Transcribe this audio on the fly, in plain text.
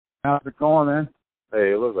How's it going, man?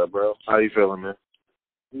 Hey, what's up, bro? How you feeling, man?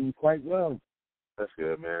 Doing quite well. That's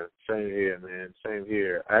good, man. Same here, man. Same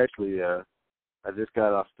here. Actually, I just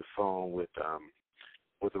got off the phone with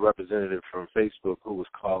a representative from Facebook who was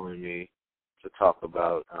calling me to talk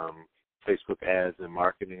about Facebook ads and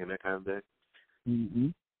marketing and that kind of thing. Mm-hmm.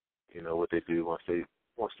 You know what they do once they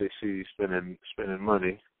see you spending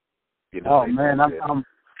money. You know, Oh man,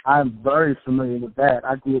 I'm very familiar with that.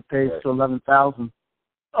 I grew a page to 11,000.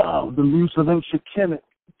 The use of ancient Kemit.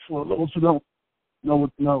 For those who don't know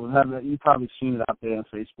you probably seen it out there on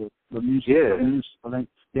Facebook. The use of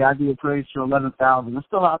I grew a page to 11,000. It's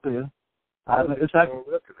still out there. It's actually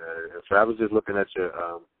looking at it. So I was just looking at your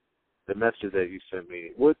the message that you sent me.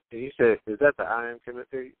 What you said, is that the I Am Kemit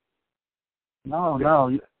page? No.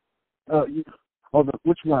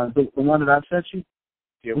 Which one? The one that I sent you?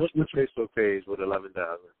 Yeah, what's the Facebook page with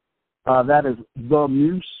 11,000? That is the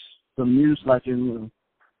Muse. The Muse, like in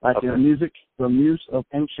music. The Muse of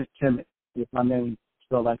Ancient Kemit. If my name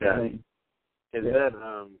spelled like that name. Is that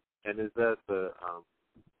and is that the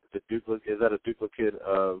duplicate? Is that a duplicate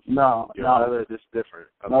of your other? It's different.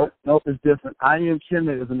 Okay. Nope, it's different. I Am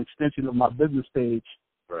Kemit is an extension of my business page.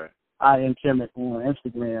 Right. I Am Kemit on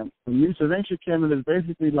Instagram. The Muse of Ancient Kemit is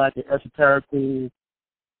basically like an esoterical,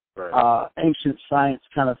 ancient science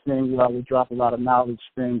kind of thing where I would drop a lot of knowledge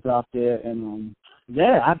things out there. And,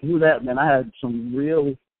 I do that, man. I had some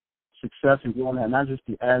real success in doing that, not just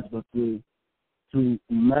the ads, but through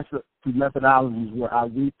methodologies where I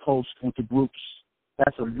repost into groups.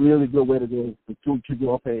 That's a really good way to go to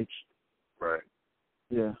your page. Right.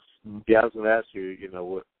 Yeah. Yeah, I was going to ask you,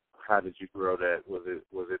 how did you grow that? Was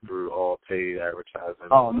it through all paid advertising?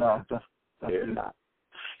 Oh, no, definitely not.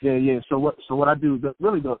 Yeah. So what I do,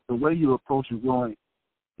 the way you approach growing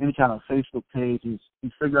any kind of Facebook page is you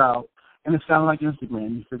figure out, and it's kind of like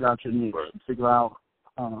Instagram, you figure out your niche. Right. You figure out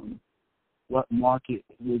what market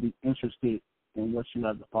will be interested in what you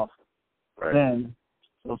have to offer. Right. Then,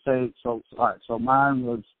 so mine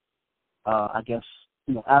was, I guess,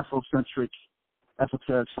 Afrocentric,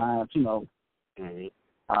 esoteric science, mm-hmm.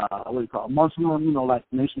 What do you call it? Muslim, like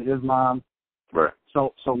Nation of Islam. Right.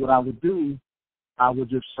 So what I would do, I would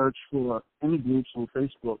just search for any groups on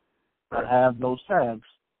Facebook that have those tags,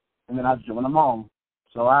 and then I'd join them all.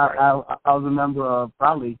 So I was a member of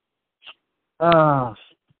probably, I'd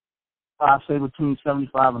say between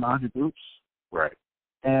 75 and 100 groups. Right.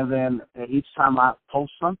 And then each time I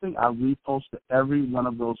post something, I repost to every one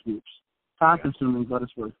of those groups. Time-consuming, but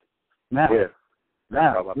it's worth it. Now,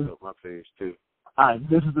 I built my page too. All right,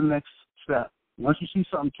 this is the next step. Once you see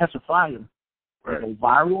something catch a fire, go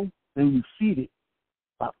viral, then you feed it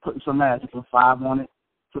by putting some ads. Put 5 on it,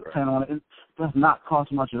 put 10 on it. It does not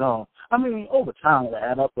cost much at all. I mean, over time it'll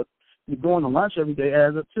add up, but you're going to lunch every day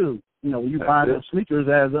adds up too. You buy those sneakers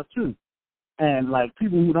adds up too. And like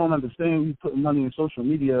people who don't understand you putting money in social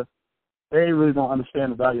media, they really don't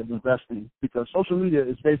understand the value of investing, because social media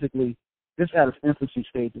is basically it's at its infancy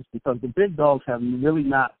stages, because the big dogs have really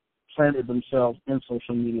not planted themselves in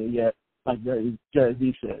social media yet, like Jerry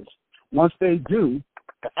V says. Once they do,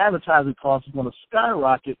 the advertising cost is going to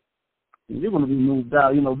skyrocket, and you're going to be moved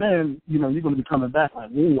out. Then you're going to be coming back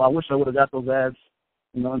like, ooh, I wish I would have got those ads,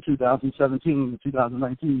 in 2017 or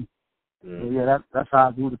 2019. Mm. So that's how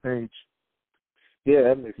I grew the page. Yeah,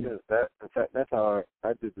 that makes sense. In fact, that's how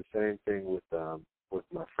I did the same thing with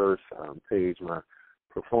my first page, my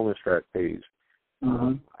performance track page.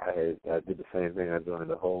 Mm-hmm. I did the same thing. I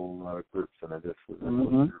joined a whole lot of groups, and I just was in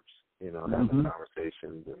those groups, having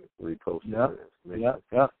conversations and reposting information.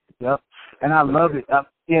 Yep. And I love it.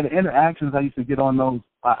 The interactions I used to get on those,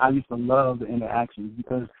 I used to love the interactions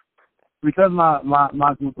because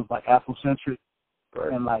my group was like Afrocentric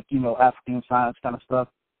and like, African science kind of stuff.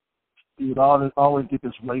 You would always get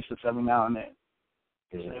this racist every now and then.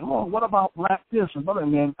 You say, oh, what about black this and other?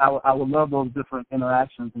 And then I would love those different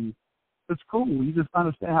interactions, and it's cool. You just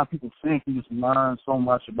understand how people think. You just learn so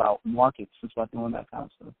much about markets just by doing that kind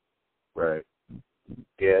of stuff. Right.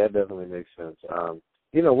 Yeah, that definitely makes sense.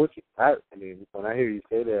 When I hear you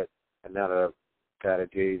say that, and now that I've got a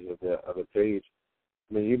gauge of the page,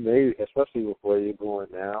 you may, especially with where you're going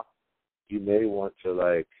now, you may want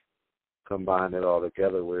to combine it all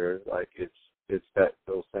together, where it's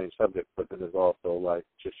those same subjects, but then there's also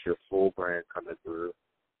just your full brand coming through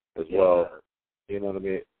as well. You know what I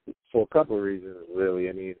mean? For a couple of reasons, really.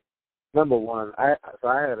 Number one, I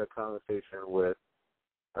had a conversation with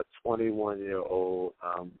a 21-year-old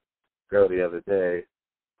girl the other day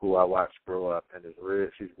who I watched grow up, and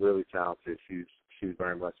she's really talented. She's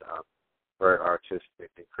very much very artistic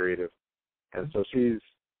and creative, and so she's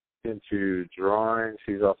into drawing.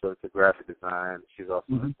 She's also into graphic design. She's also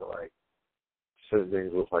into like certain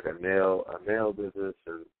things with like a nail business,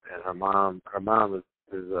 and her mom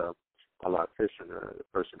is a loctician, the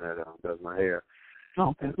person that does my hair. Oh,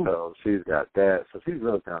 okay. And so she's got that. So she's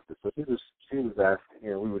really talented. So she was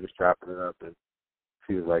asking, we were just chopping it up, and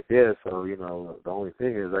she was like, yeah, so, the only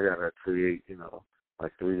thing is I got to create,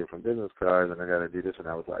 like 3 different business cards, and I got to do this. And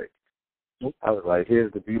I was like,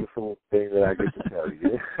 here's the beautiful thing that I get to tell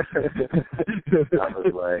you. I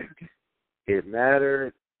was like, it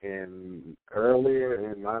mattered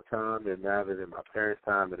earlier in my time, it mattered in my parents'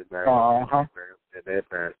 time, and it mattered in their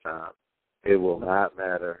parents' time. It will not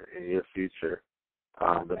matter in your future.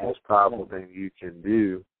 The most powerful thing you can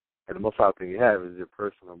do, and the most powerful thing you have, is your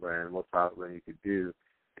personal brand. The most powerful thing you can do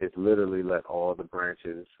is literally let all the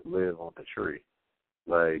branches live on the tree.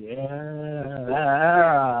 Like,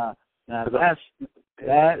 now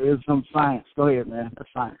that is some science. Go ahead, man.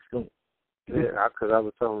 That's science. Go ahead. Yeah, because I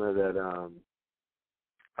was telling her that,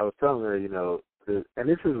 and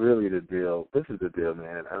this is really the deal. This is the deal,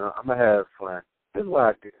 man. And I'm gonna have fun. This is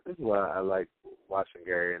why I like watching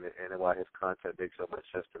Gary, and why his content makes so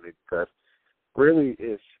much sense to me, because really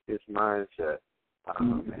it's mindset.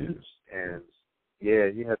 And yeah,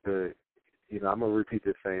 you have to, I'm going to repeat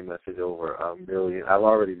the same message over a million. I've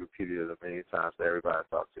already repeated it a million times to everybody I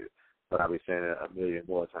talk to, but I'll be saying it a million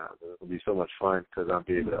more times. It'll be so much fun because I'll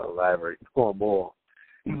be able to elaborate more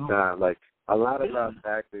each time. Like, a lot of our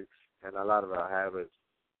tactics and a lot of our habits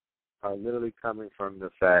are literally coming from the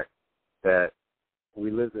fact that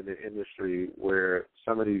we lived in an industry where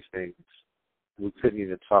some of these things we couldn't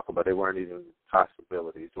even talk about. They weren't even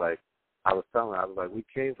possibilities. Like, I was like, we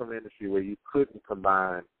came from an industry where you couldn't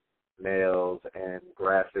combine nails and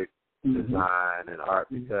graphic design and art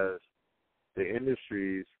because the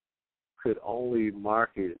industries could only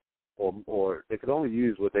market or they could only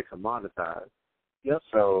use what they could monetize. Yep.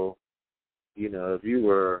 So, if you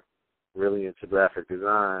were really into graphic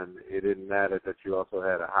design, it didn't matter that you also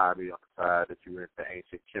had a hobby on the side, that you were into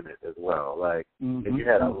ancient Kemit as well. Like, if you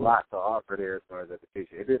had a lot to offer there as far as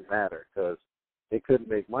education, it didn't matter because they couldn't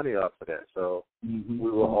make money off of that. So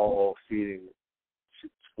we were all feeding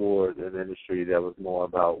towards an industry that was more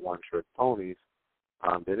about one-trick ponies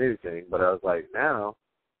than anything. But I was like, now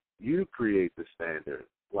you create the standard.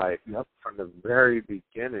 Like, from the very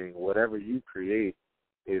beginning, whatever you create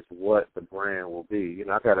is what the brand will be.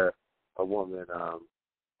 I got a woman,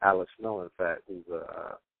 Alex Snow, in fact,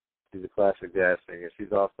 she's a classic jazz singer.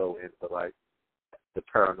 She's also into, like, the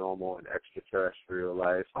paranormal and extraterrestrial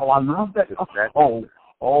life. Oh, I love that.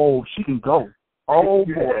 Oh, she can go. Oh,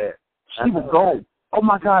 boy. She will go. Oh,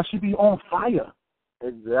 my gosh, she be on fire.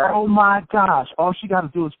 Exactly. Oh, my gosh. All she got to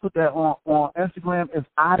do is put that on Instagram. It's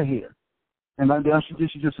out of here. And then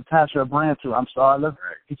she just attach her brand to it. I'm sorry. Let's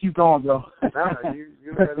keep going, bro. Nah,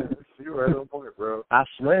 you right on point, bro. I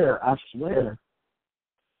swear.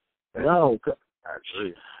 Yo, I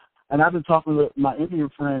agree. And I've been talking with my Indian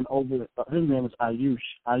friend over. His name is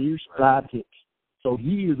Ayush Sidekick. So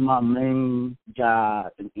he is my main guy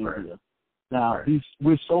in India. Now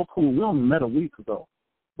we're so cool. We only met a week ago,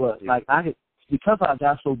 but because I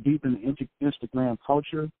got so deep in the Instagram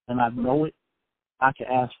culture and I know it, I could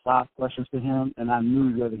ask 5 questions to him, and I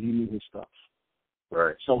knew whether he knew his stuff.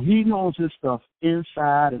 Right. So he knows his stuff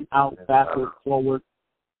inside and out, backward, forward.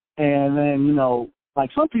 And then,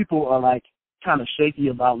 like some people are like kind of shaky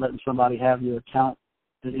about letting somebody have your account,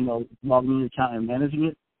 logging in your account and managing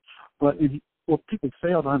it. But what people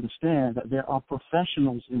fail to understand that there are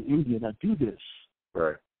professionals in India that do this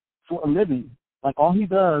for a living. Like all he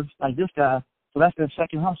does, like this guy, so that's their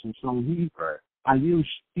second hustle. So he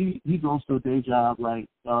goes to a day job. Like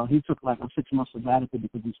he took like a 6-month sabbatical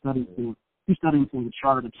because he's studying for the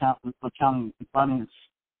chartered accounting and finance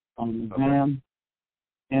exam.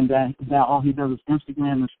 And then now all he does is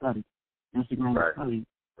Instagram and study.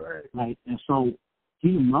 Right. And so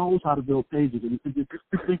he knows how to build pages. And if you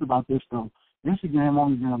think about this though, Instagram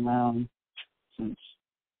only been around since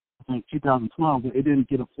I think 2012, but it didn't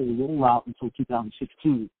get a full rollout until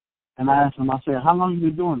 2016. And I asked him, I said, how long have you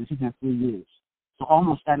been doing this? He said 3 years. So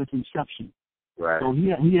almost at its inception. Right. So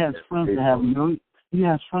he has friends that have $1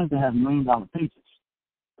 million pages.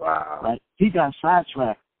 Wow. Right. He got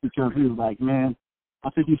sidetracked because he was like, man, I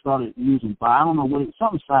think he started using, but I don't know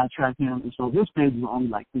something sidetracked him, and so his pages are only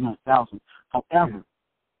like 300,000. However,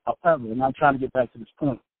 and I'm trying to get back to this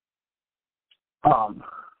point.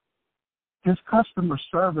 His customer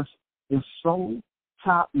service is so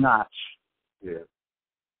top notch. Yeah.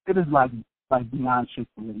 It is like beyond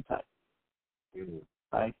Chick-fil-A type.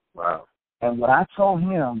 Right? Wow. And what I told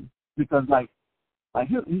him, because like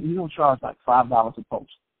he'll charge like $5 a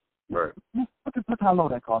post. Right. Look how low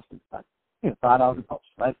that cost is. Like, yeah, $5 a post,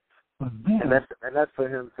 right? But then, and that's for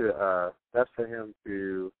him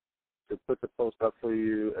to put the post up for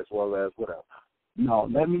you, as well as what else? No,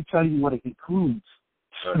 let me tell you what it includes.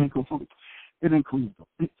 Right. It includes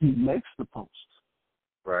he makes the post.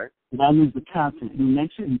 Right. That means the content. He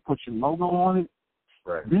makes it. He puts your logo on it.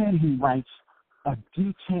 Right. Then he writes a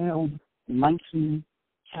detailed, lengthy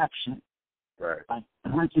caption. Right. Like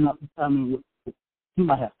breaking up. I mean, he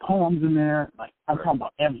might have poems in there. Like I'm talking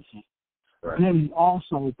about everything. Right. And then he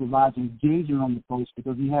also provides engagement on the post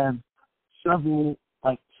because he has several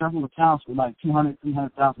accounts with like 200,000,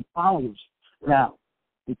 300,000 followers. Right. Now,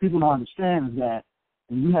 what people don't understand is that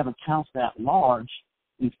when you have accounts that large,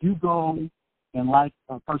 if you go and like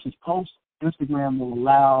a person's post, Instagram will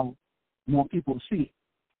allow more people to see it.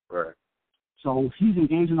 Right. So he's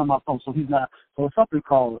engaging on my post. So he's not. So it's something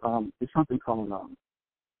called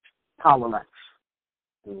power likes.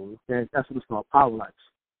 Mm-hmm. That's what it's called, power likes.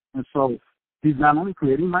 And so he's not only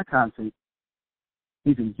creating my content,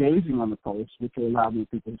 he's engaging on the post, which will allow more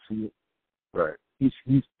people to see it. Right. He's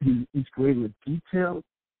creating a detailed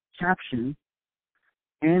caption,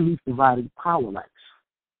 and he's providing power likes.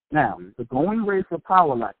 Now, the going rate for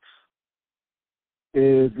power likes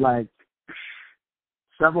is like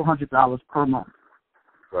several $100s per month.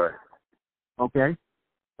 Right. Okay?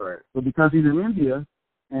 Right. But because he's in India,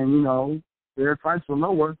 and, you know, their prices are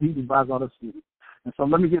lower, he can buy all the students. And so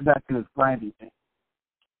let me get back to this branding thing.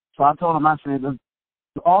 So I told him, I said,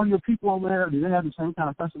 do all your people over there, do they have the same kind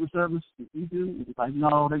of customer service that you do? He's like,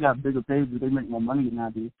 no, they got bigger pages. They make more money than I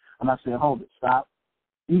do. And I said, hold it, stop.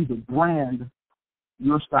 You need to brand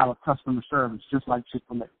your style of customer service, just like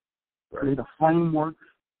Chick-fil-A. Right. Create a framework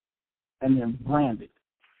and then brand it.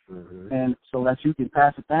 Mm-hmm. And so that you can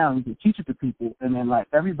pass it down, you can teach it to people, and then like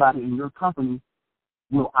everybody in your company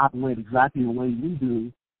will operate exactly the way you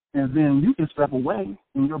do, and then you can step away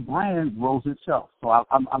and your brand grows itself. So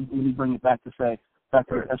I'm going to bring it back to say, back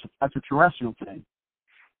to the extraterrestrial thing.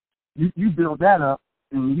 You build that up,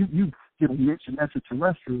 and you get a niche in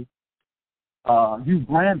extraterrestrial, you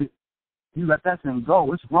brand it, you let that thing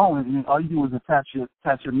go, it's growing, and all you do is attach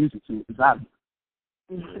your music to it. It's out.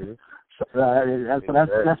 Mm-hmm. So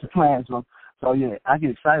that's the plan. So yeah, I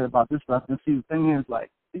get excited about this stuff. And see, the thing is,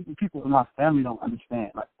 like, people in my family don't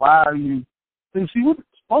understand. Like, why are you? See,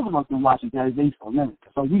 both of us been watching Gary Vee for a minute,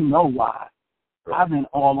 so we know why. Right. I've been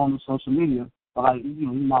all on the social media, but like, you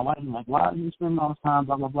know, my wife is like, why are you spending all this time?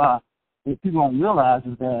 Blah blah blah. What people don't realize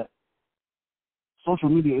is that social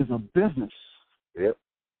media is a business. Yep.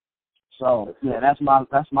 So yeah, that's my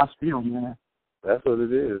spiel, man. That's what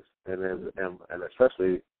it is, and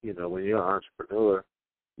especially, you know, when you're an entrepreneur,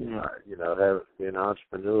 yeah. You know, being an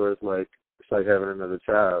entrepreneur is like, it's like having another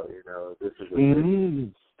child. You know, this is it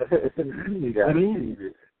is. You got to feed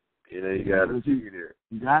it. You know, you got to feed it.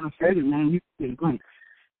 You got to feed it, man. You great.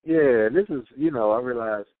 Yeah, this is, you know, I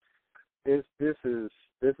realize this is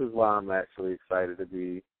why I'm actually excited to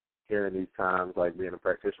be here in these times, like being a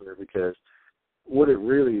practitioner, because what it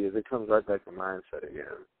really is, it comes right back to mindset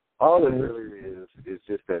again. All it really is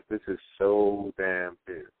just that this is so damn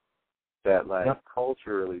big that, like,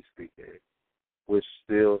 culturally speaking, we're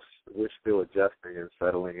still adjusting and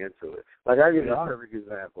settling into it. Like, I give you a perfect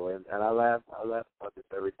example, and I laugh about this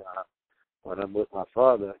every time when I'm with my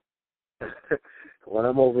father. When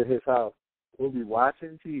I'm over at his house, we'll be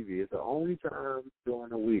watching TV. It's the only time during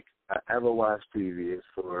the week I ever watch TV is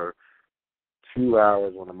for 2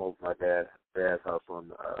 hours when I'm over at my dad's house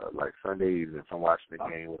on like Sunday evenings. I'm watching the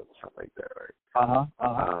game with him or something like that,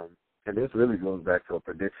 right? And this really goes back to a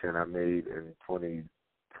prediction I made in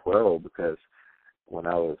 2012, because when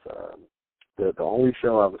I was the only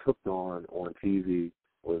show I was hooked on TV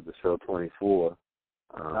was the show 24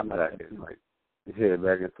 back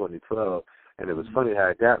in 2012, and it was funny how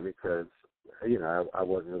it got me, because you know I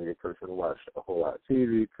wasn't really a person to watch a whole lot of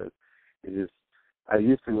TV, because I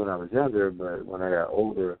used to when I was younger, but when I got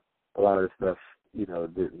older, a lot of the stuff, you know,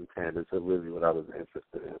 didn't pander to really what I was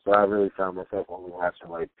interested in. So I really found myself only watching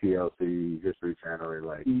like TLC, History Channel, and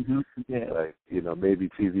like, like, you know, maybe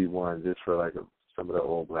TV One, just for like some of the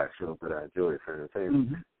old black shows that I enjoyed for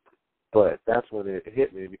entertainment. Mm-hmm. But that's when it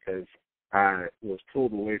hit me, because I was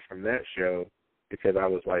pulled away from that show because I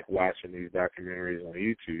was like watching these documentaries on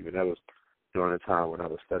YouTube, and that was during the time when I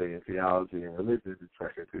was studying theology and religion and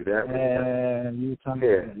tracking through that. You were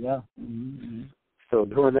talking about, Mm-hmm. So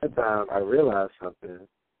during that time, I realized something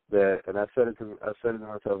and I said it to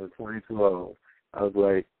myself in 2012. I was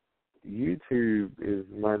like, YouTube is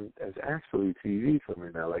actually TV for me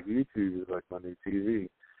now. Like, YouTube is like my new TV,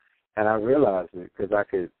 and I realized it because I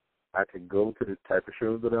could go to the type of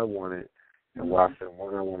shows that I wanted, and watch them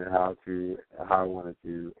when I wanted, how I wanted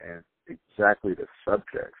to, and exactly the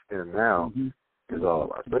subjects. And now is all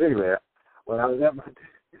about. But anyway, when I was at my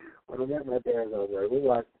dad's, I was like, we're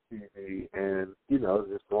watching TV, and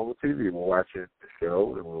just normal TV. We're watching the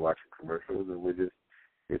show, and we're watching commercials, and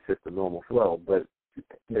it's just a normal flow. But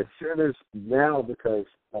as soon as now, because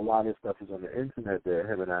a lot of stuff is on the internet that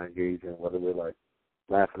him and I engage in, whether we're like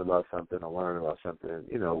laughing about something or learning about something,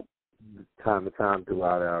 time to time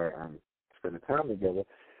throughout our spending time together,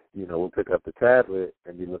 we'll pick up the tablet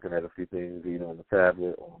and be looking at a few things, either on the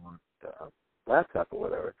tablet or on the laptop or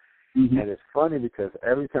whatever. And it's funny because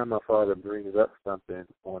every time my father brings up something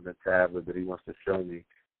on the tablet that he wants to show me,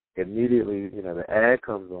 immediately, the ad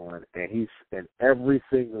comes on, and every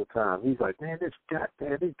single time, he's like, man, these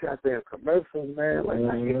goddamn commercials, man, like,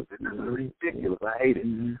 I hate it. This is ridiculous. I hate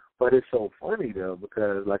it. But it's so funny, though,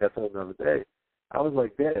 because, like I told him the other day, I was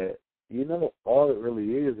like, Dad, all it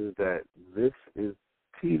really is that this is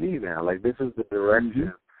TV now. Like, this is the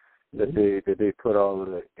direction that they put all of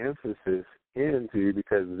the emphasis into,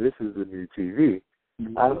 because this is the new TV.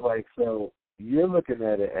 I was like, so you're looking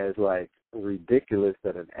at it as, like, ridiculous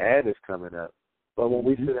that an ad is coming up, but when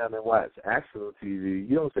we sit down and watch actual TV,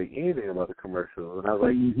 you don't say anything about the commercials. And I was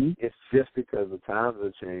like, it's just because the times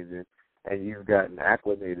are changing and you've gotten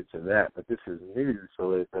acclimated to that, but this is new,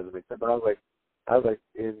 so it doesn't make sense. But I was like,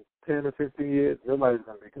 in 10 or 15 years, nobody's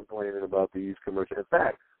going to be complaining about these commercials. In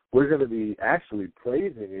fact, we're going to be actually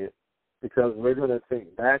praising it, because we're going to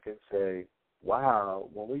think back and say, wow,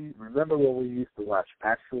 when we used to watch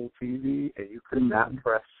actual TV and you could not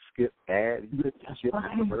press skip ad, you could skip the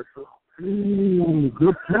commercial. Ooh,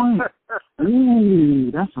 good point.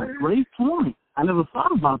 Ooh, that's a great point. I never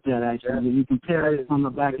thought about that, actually, when you compare it from the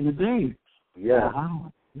back in the day. Yeah.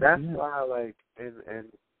 Wow. That's why, like, and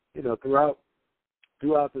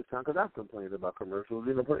throughout this time, because I've complained about commercials,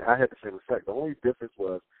 I had the same effect. The only difference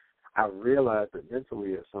was I realized that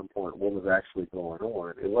mentally at some point what was actually going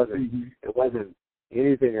on. It wasn't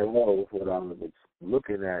anything at all with what I was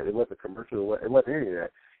looking at. It wasn't commercial. It wasn't any of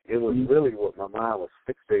that. It was really what my mind was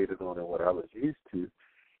fixated on and what I was used to.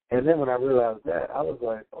 And then when I realized that, I was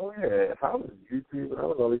like, oh, yeah, if I was YouTube and I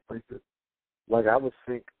was all these places, like, I would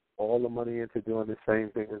sink all the money into doing the same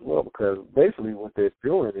thing as well, because basically what they're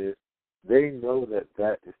doing is they know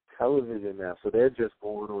that is television now, so they're just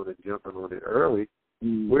going on and jumping on it early.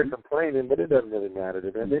 We're complaining, but it doesn't really matter to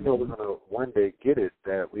them. They know we're going to one day get it,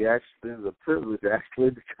 that we actually, this is a privilege, actually,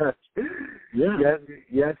 because yes,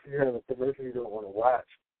 you have a commercial you don't want to watch,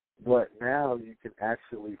 but now you can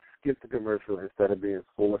actually skip the commercial instead of being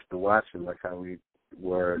forced to watch it like how we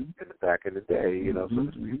were back in the day, so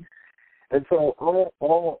to speak. And so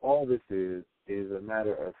all this is a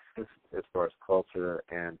matter of, as far as culture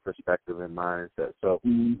and perspective and mindset. So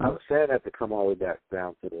I was saying that to come all the way back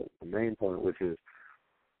down to the main point, which is,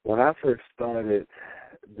 when I first started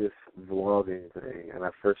this vlogging thing, and I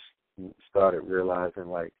first started realizing,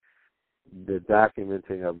 like, the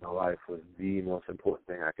documenting of my life was the most important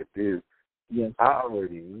thing I could do, I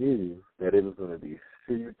already knew that it was going to be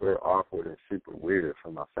super awkward and super weird for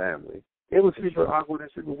my family. It was super awkward and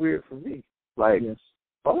super weird for me. Like,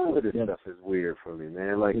 all of this stuff is weird for me,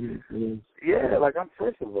 man. Like, like, I'm,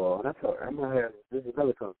 first of all, and I'm going to have, this is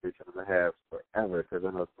another conversation I'm going to have forever, because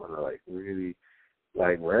I know it's going to, like, really,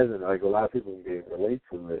 like, resonate. Like, a lot of people can relate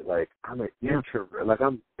to it. Like, I'm an introvert. Like,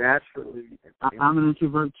 I'm naturally I'm an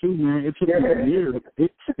introvert, too, man. It took me years.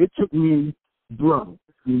 It took me, bro.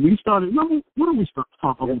 When we started, what did we start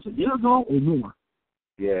talking about? A year ago or more?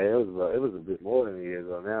 Yeah, it was a bit more than a year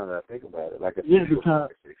ago now that I think about it. Like,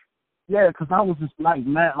 because I was just, like,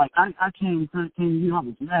 mad. Like, I came to you, I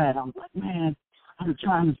was mad. I was like, man, I've been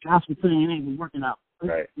trying this gospel thing, it ain't been working out.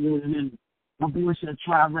 Right. And then my boy said,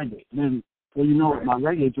 try reggae. And then, well, you know what, my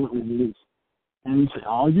reggae joint was released. And he said,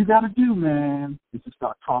 all you got to do, man, is to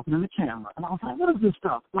start talking in the camera. And I was like, what is this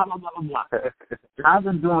stuff? Blah, blah, blah, blah, blah. I've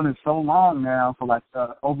been doing it so long now, for like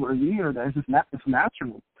over a year, that it's just it's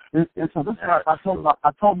natural. And so this is why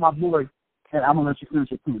I told my boy, and I'm going to let you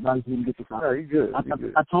finish it too. I just didn't get this out. No, you're good.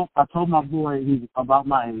 I told my boy, he's about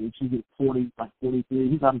my age, he's 40, like 43,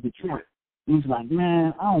 he's out of Detroit. He's like,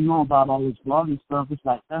 man, I don't know about all this vlogging stuff. It's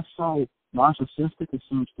like, that's so narcissistic, it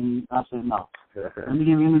seems to me. I said, no. Let me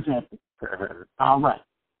give you an example. All right.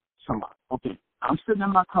 So, okay, I'm sitting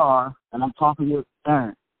in my car, and I'm talking with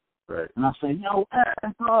Aaron. Right. And I say, yo,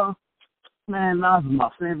 Aaron, bro, man, Nas is my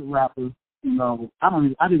favorite rapper.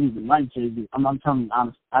 I didn't even like Jay-Z. I'm telling you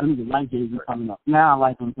honest. I didn't even like Jay-Z coming up. Now I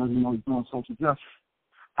like him because, he's doing social justice.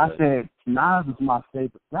 I said, Nas is my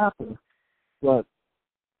favorite rapper, but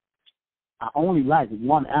I only like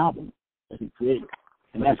one album that he created,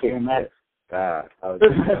 and that's G.E.M.S. God, I was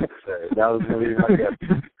just about to say, that was really my guess.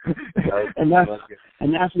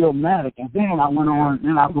 And that's Illmatic. And then I went on,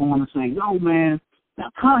 I go on to say, yo, man, now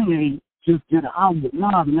Kanye just did an album with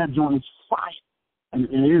Nas, and that joint is fire. And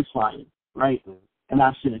it is fire, right? Mm-hmm. And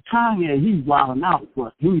I said, Kanye, he's wilding out,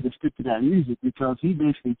 but he need to stick to that music because he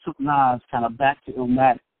basically took Nas kind of back to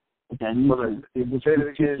Illmatic with that music. Say that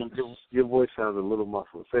again. Your voice sounds a little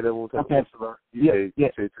muffled. Say that one time. Okay.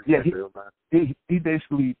 He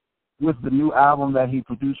basically, with the new album that he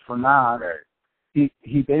produced for Nas, right,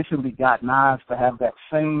 he basically got Nas to have that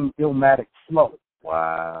same Illmatic flow.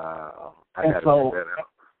 Wow. And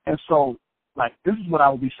so, like, this is what I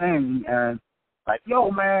would be saying, and like,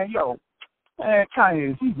 man,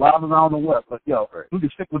 Kanye, he's wild around the what, but we can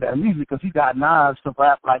stick with that music because he got Nas to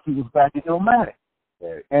rap like he was back in Illmatic.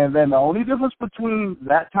 Right. And then the only difference between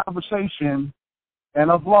that conversation and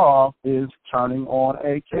a vlog is turning on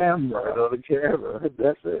a camera. Turn on the camera.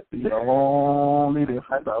 That's it. The only difference.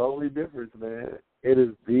 That's the only difference, man. It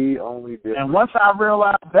is the only difference. And once I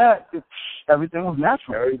realized that, everything was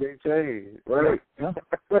natural. Everything changed. Right. Yeah.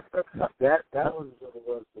 that was what it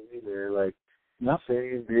was for me, man. Like,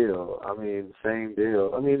 same deal. Same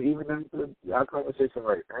deal. Even in our conversation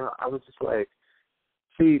right now, I was just like,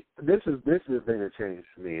 see, this is the thing that changed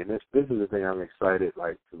for me, and this is the thing I'm excited,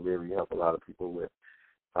 like, to really help a lot of people with.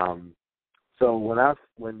 So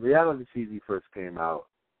when reality TV first came out,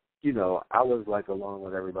 I was like along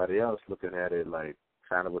with everybody else looking at it like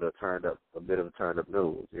kind of with a bit of a turned up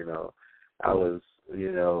nose, I was,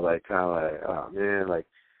 like kind of like, oh man, like,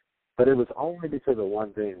 but it was only because of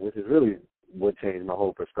one thing, which is really what changed my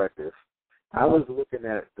whole perspective. I was looking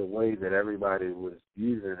at the way that everybody was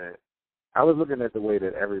using it. I was looking at the way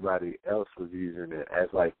that everybody else was using it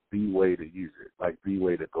as like the way to use it, like the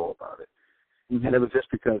way to go about it. Mm-hmm. And it was just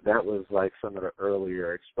because that was like some of the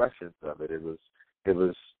earlier expressions of it. It was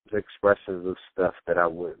expressions of stuff that I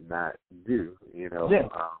would not do,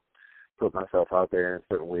 put myself out there in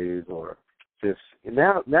certain ways, or just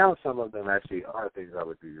now some of them actually are things I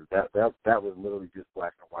would do. That was literally just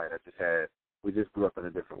black and white. We just grew up in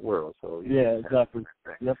a different world, so exactly.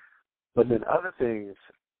 Yep. But then other things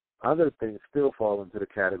still fall into the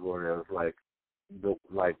category of like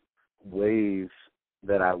ways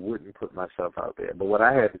that I wouldn't put myself out there. But what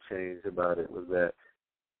I had to change about it was that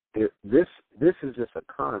this is just a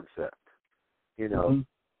concept,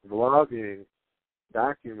 Vlogging,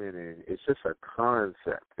 documenting. It's just a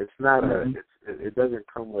concept. It's not it doesn't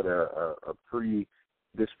come with a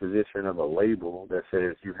predisposition of a label that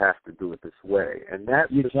says you have to do it this way. And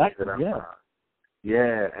that's exactly the thing that I'm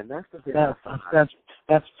Yeah, and that's the thing.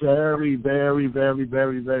 That's very, very, very,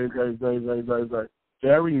 very, very, very, very, very, very, very,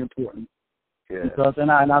 very important. Yeah. Because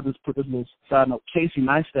I'll just put this little side note. Casey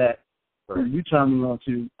Neistat, who you turned me on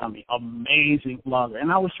to, amazing vlogger,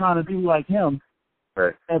 and I was trying to do like him.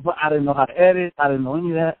 Right. But I didn't know how to edit. I didn't know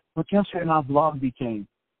any of that. But guess what my vlog became?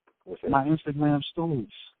 My Instagram stories.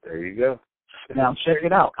 There you go. Now check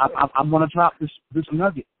it out. I'm going to drop this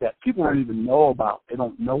nugget that people don't even know about. They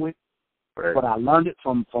don't know it. Right. But I learned it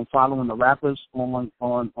from following the rappers on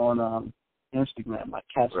Instagram, like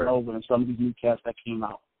Casanova and some of these new cats that came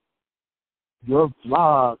out. Your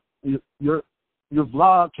vlog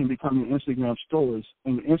can become your Instagram stories,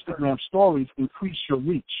 and your Instagram stories increase your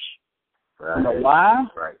reach. Right. You know why?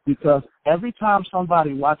 Right. Because every time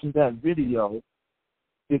somebody watches that video,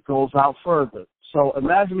 it goes out further. So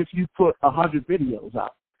imagine if you put 100 videos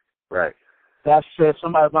out. Right. That said,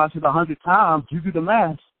 somebody watches it 100 times, you do the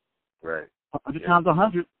math. Right. 100 times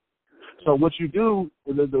 100. So what you do,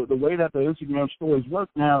 the way that the Instagram stories work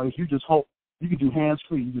now is you can do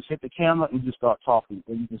hands-free. You just hit the camera and you just start talking,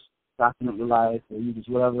 or you just document your life, or you just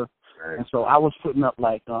whatever. Right. And so I was putting up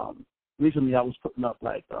recently I was putting up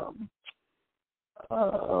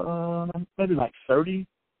maybe like 30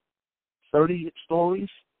 stories,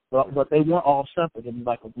 but they weren't all separate. It was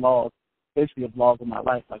like a vlog, basically a vlog of my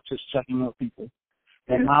life, like just checking up people.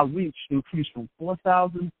 And my reach increased from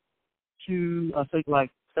 4,000 to I think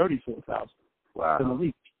like 34,000. Wow. In a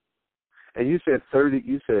week. And you said 30.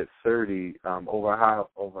 You said 30. Over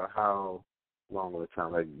how long of a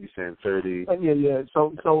time? Like you saying 30? Yeah.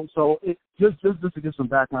 So it just to get some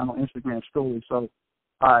background on Instagram stories. So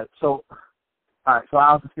So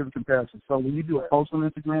I'll just give a comparison. So when you do a post on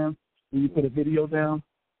Instagram, when you put a video down,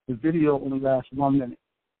 the video only lasts 1 minute.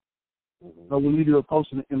 Mm-hmm. So when you do a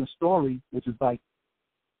post in a story, which is like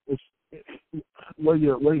where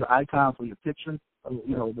your icon for your picture,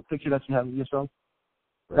 the picture that you have of yourself,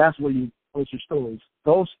 that's where you post your stories.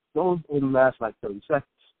 Those only last like 30 seconds.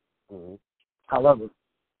 Mm-hmm. However,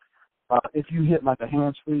 if you hit like a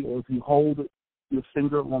hands-free, or if you hold your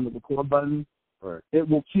finger on the record button, right, it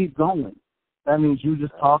will keep going. That means you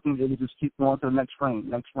just talking, it will just keep going to the next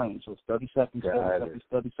frame. So it's 30 seconds,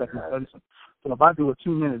 30 seconds. So if I do a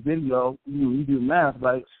 2-minute video, you do the math,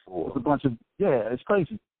 like, it's a bunch of, it's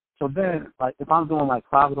crazy. So then, like, if I'm doing like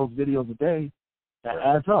 5 of those videos a day, that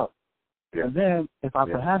adds up. Yeah. And then if I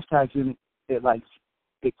put hashtags in it,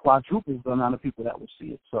 it quadruples the amount of people that will see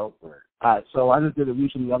it. So, so I just did it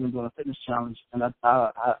recently. I've been doing a fitness challenge, and I've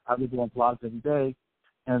been doing vlogs every day,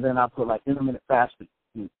 and then I put like intermittent fasting.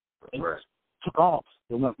 It took off.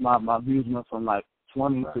 It went, my views went from like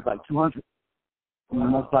 20 to like 200. And I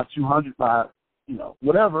multiplied 200 by,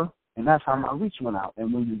 whatever, and that's how my reach went out.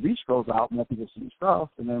 And when your reach goes out, more people see your stuff,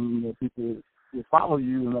 and then more people will follow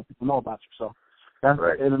you, and more people know about you. So that's,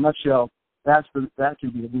 in a nutshell, that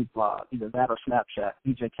can be a new blog, either that or Snapchat.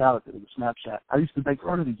 DJ Khaled did it with Snapchat. I used to make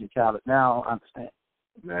fun of DJ Khaled. Now I understand.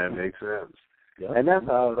 Man, makes sense. Yep. And that's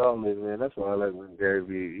how it all is, man. That's why I like when Gary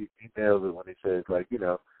Vee, he nails it when he says, like,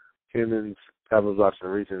 humans, I was watching a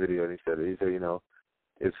recent video and he said,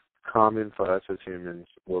 it's common for us as humans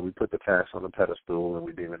where we put the past on a pedestal and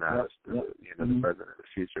we demonize the present and the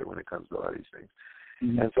future when it comes to all these things.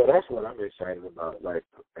 Mm-hmm. And so that's what I'm excited about. Like,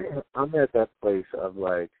 I'm at that place of,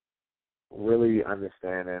 like, really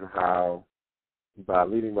understanding how, by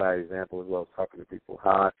leading by example as well as talking to people,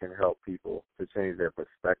 how I can help people to change their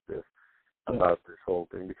perspective about this whole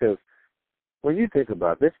thing. Because when you think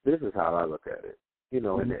about this is how I look at it. In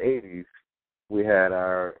the 80s, we had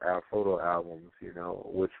our photo albums,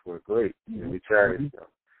 which were great. We cherished them.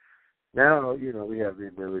 Now, we have the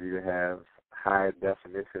ability to have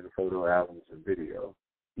high-definition photo albums and video.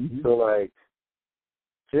 Mm-hmm. So, like,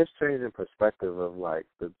 just changing perspective of, like,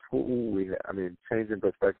 the tool we have. I mean, changing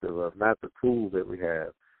perspective of not the tools that we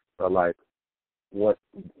have, but, like, what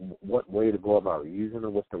way to go about using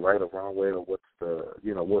them, what's the right or wrong way, or what's the,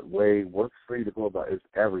 what way works for you to go about is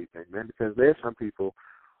everything, man. Because there's some people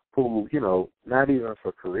who, not even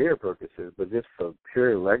for career purposes, but just for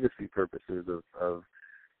pure legacy purposes of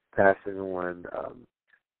passing on,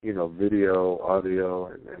 video, audio,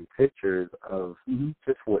 and pictures of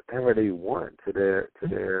just whatever they want to their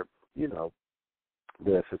their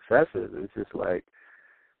successes. It's just like,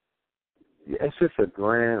 it's just a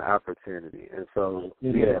grand opportunity. And so,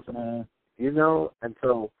 and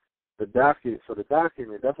so the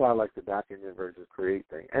document, that's why I like the document versus create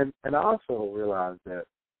thing. And I also realized that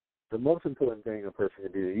the most important thing a person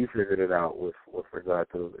can do, you figured it out with regard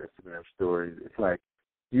to those Instagram stories, it's like,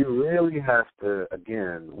 you really have to,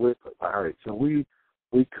 again, all right, so we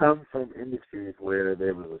come from industries where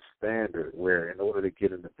there was a standard where in order to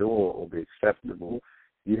get in the door or be acceptable,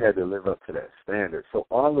 you had to live up to that standard. So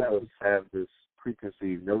all of us have this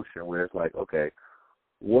preconceived notion where it's like, okay,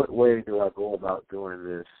 what way do I go about doing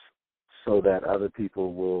this so that other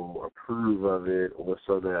people will approve of it or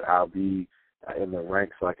so that I'll be in the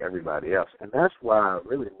ranks like everybody else? And that's why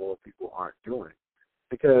really more people aren't doing it.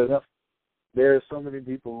 Because there are so many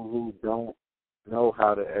people who don't know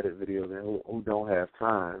how to edit videos and who don't have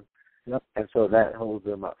time. Yep. And so that holds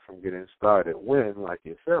them up from getting started. When, like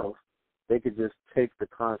yourself, they could just take the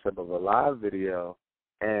concept of a live video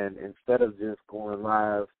and instead of just going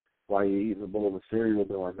live while you're eating a bowl of cereal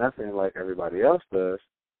doing nothing like everybody else does,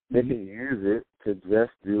 they can use it to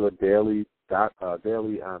just do a daily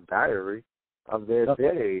diary of their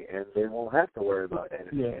day, and they won't have to worry about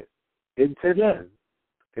editing it. Intention.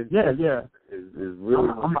 Is really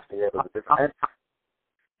I'm going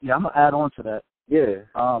to add on to that. Yeah.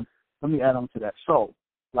 Let me add on to that. So,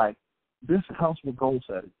 like, this helps with goal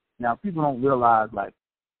setting. Now, people don't realize, like,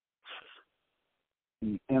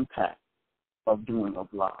 the impact of doing a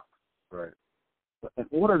blog. Right. But in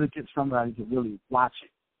order to get somebody to really watch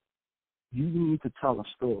it, you need to tell a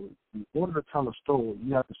story. In order to tell a story,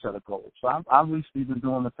 you have to set a goal. So I've recently been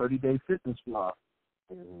doing a 30-day fitness blog.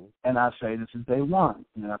 Mm-hmm. And I say, this is day 1.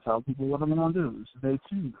 And I tell people what I'm going to do. This is day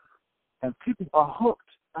 2. And people are hooked.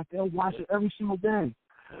 Like, they'll watch it every single day.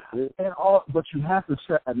 But you have to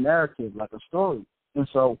set a narrative, like a story. And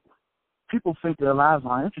so people think their lives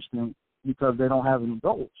aren't interesting because they don't have any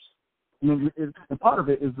goals. I mean, and part of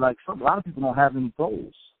it is, like, a lot of people don't have any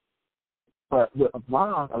goals. But what a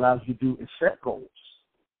blog allows you to do is set goals.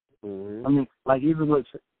 Mm-hmm. I mean, like, even with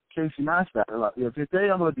Casey Neistat, like, if today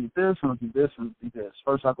I'm going to do this, I'm going to do this, and do this.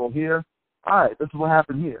 First I go here. All right, this is what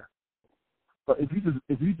happened here. But if you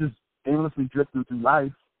just aimlessly drifting through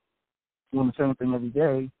life, doing the same thing every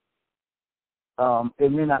day,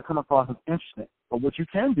 it may not come across as interesting. But what you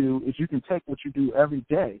can do is you can take what you do every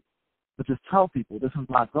day, but just tell people, this is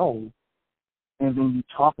my goal, and then you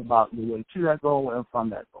talk about your way to that goal and from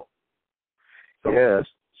that goal. So it's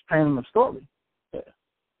painting a story. Yeah.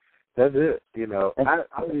 That's it. And I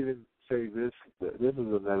would even say this. This is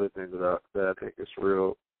another thing that I think is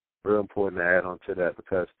real important to add on to that,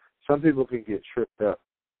 because some people can get tripped up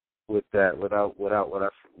with that without what I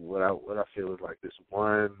feel is like this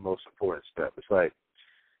one most important step. It's like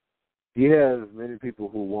you have many people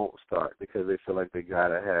who won't start because they feel like they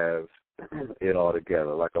gotta have it all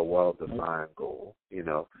together, like a well-defined goal, you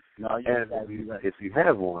know. No, and if you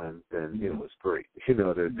have one, then you know it's great. You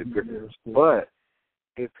know, the but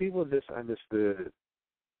if people just understood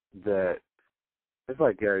that, it's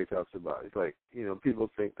like Gary talks about. It's like, you know, people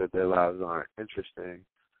think that their lives aren't interesting.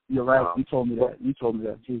 You're right. You told me that. You told me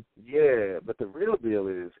that too. Yeah, but the real deal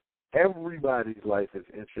is everybody's life is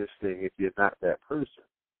interesting if you're not that person.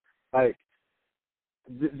 Like,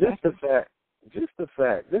 just the fact. This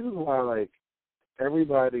is why, like,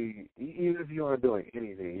 everybody, even if you aren't doing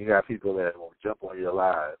anything, you got people that will jump on your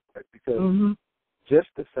lives, like, because just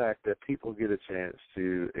the fact that people get a chance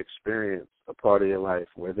to experience a part of your life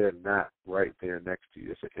where they're not right there next to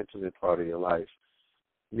you, it's an intimate part of your life,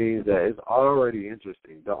 means that it's already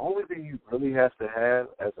interesting. The only thing you really have to have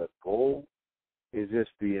as a goal is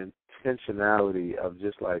just the intentionality of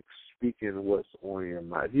just, like, speaking what's on your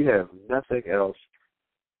mind. If you have nothing else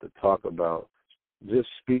to talk about, just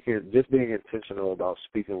being intentional about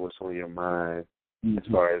speaking what's on your mind as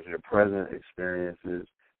far as your present experiences,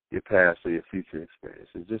 your past or your future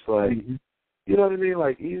experiences. Just like, you know what I mean?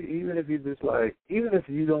 Like, even if you just like, even if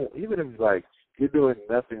like you're doing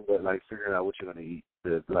nothing but like figuring out what you're gonna eat,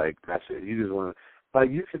 like that's it. You just want to,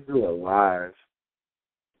 like, you can do a live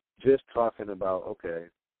just talking about, okay,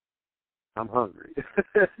 I'm hungry.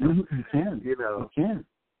 You can. You know. You can.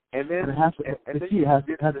 And then it has to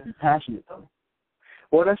be passionate though.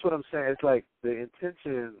 Well, that's what I'm saying. It's like the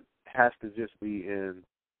intention has to just be in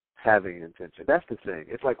having intention. That's the thing.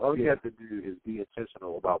 It's like all you have to do is be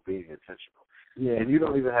intentional about being intentional. Yeah. And you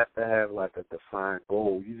don't even have to have like a defined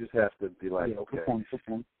goal. You just have to be like, okay. Good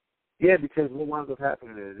point. Yeah, because what winds up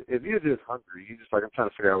happening is if you're just hungry, you just like, I'm trying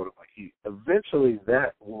to figure out what I'm going to eat. Eventually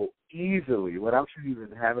that will easily, without you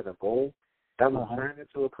even having a goal, that will turn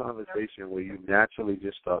into a conversation where you naturally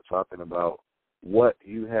just start talking about what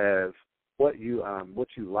you have, what you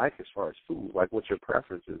like as far as food, like what your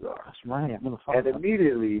preferences are. That's right. And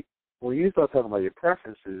immediately, when you start talking about your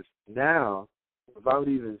preferences, now, without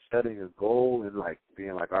even setting a goal and like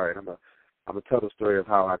being like, all right, I'm gonna tell the story of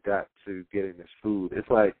how I got to getting this food. It's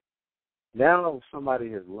like now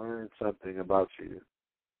somebody has learned something about you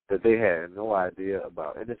that they had no idea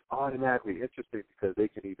about, and it's automatically interesting because they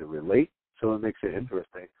can either relate, so it makes it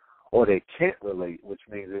interesting, or they can't relate, which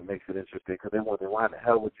means it makes it interesting because they're wondering, why the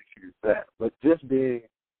hell would you choose that? But just being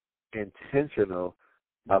intentional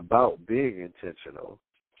about being intentional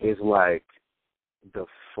is like the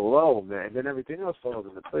flow, man. And then everything else falls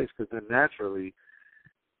into place because then naturally,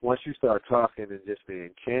 once you start talking and just being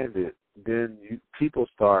candid, then people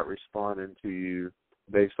start responding to you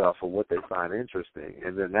based off of what they find interesting.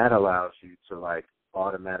 And then that allows you to, like,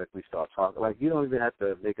 automatically start talking. Like, you don't even have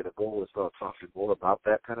to make it a goal to start talking more about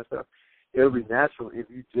that kind of stuff. It'll be natural if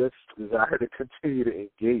you just desire to continue to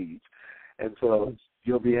engage. And so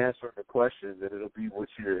you'll be answering the questions, and it'll be what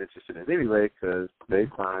you're interested in anyway because they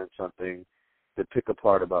find something to pick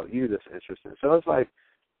apart about you that's interesting. So it's like,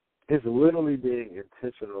 it's literally being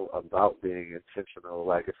intentional about being intentional.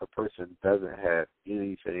 Like, if a person doesn't have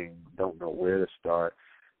anything, don't know where to start,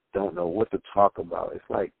 don't know what to talk about, it's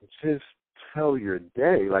like, just tell your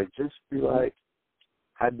day. Like, just be like,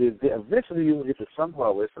 I did this. Eventually you will get to some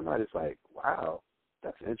part where somebody's like, wow,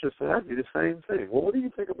 that's interesting. I do the same thing. Well, what do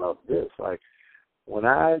you think about this? Like, when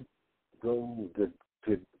I go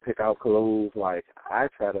to pick out clothes, like, I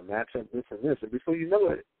try to match up this and this. And before you know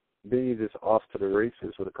it, then you're just off to the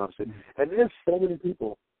races when it comes to, and there's so many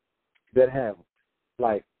people that have,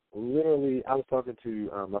 like, literally, I was talking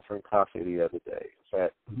to my friend Coffee the other day. In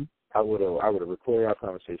fact, I would have recorded our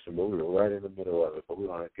conversation, but we were right in the middle of it, but we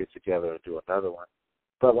want to get together and do another one.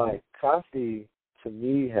 But, like, Coffee, to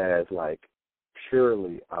me, has, like,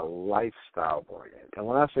 purely a lifestyle brand. And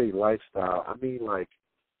when I say lifestyle, I mean, like,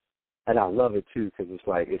 and I love it, too, because it's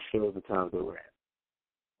like, it shows the times that we're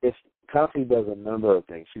in. Coffee does a number of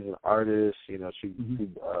things. She's an artist, you know, she's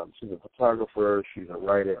a photographer, she's a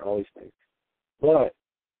writer, all these things. But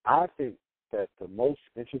I think that the most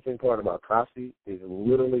interesting part about Coffee is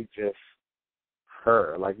literally just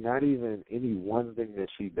her. Like, not even any one thing that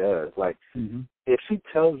she does. Like, if she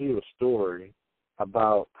tells you a story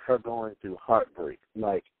about her going through heartbreak,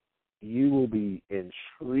 like, you will be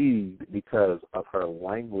intrigued because of her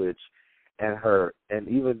language and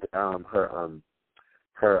even her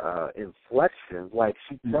inflections. Like,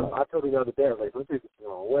 I told her the other day, I was like, don't take this the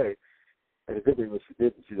wrong way. And the good thing was she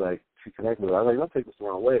didn't. She connected with it. I was like, don't take this the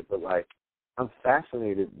wrong way, but like, I'm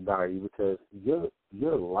fascinated by you because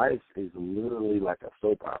your life is literally like a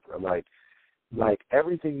soap opera. Like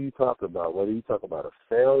everything you talk about, whether you talk about a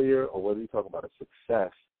failure or whether you talk about a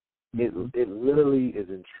success, it literally is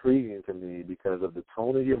intriguing to me because of the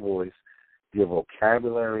tone of your voice, your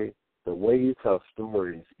vocabulary, the way you tell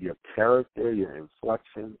stories, your character, your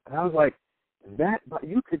inflection. And I was like, that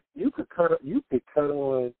you could cut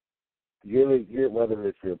on your whether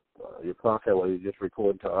it's your podcast, whether you're just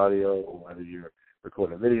recording to audio, or whether you're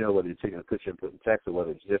recording a video, whether you're taking a picture and putting text, or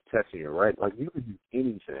whether it's just texting it, right? Like you could do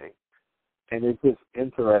anything, and it's just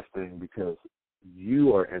interesting because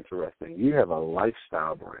you are interesting. You have a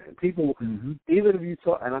lifestyle brand. People, even if you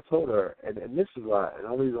talk, and I told her, and this is why, and the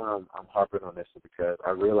only reason I'm harping on this is because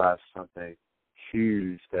I realized something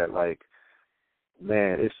huge that, like,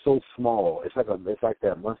 man, it's so small. It's like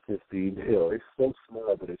that mustard seed hill. It's so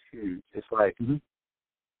small, but it's huge. It's like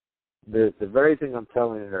the very thing I'm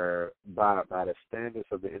telling her by the standards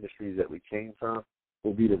of the industries that we came from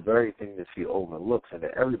will be the very thing that she overlooks and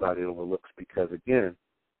that everybody overlooks because, again,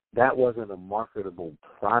 that wasn't a marketable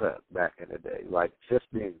product back in the day. Like, just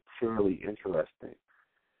being purely interesting,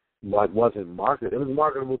 like, wasn't marketed. It was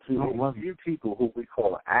marketable to a few people who we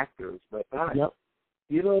call actors, but not. Yep.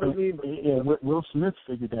 You know what I mean? Yeah, Will Smith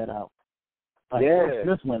figured that out. Like, yeah. Will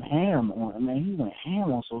Smith went ham on. I mean, he went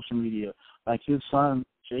ham on social media. Like, his son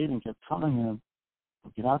Jaden kept telling him,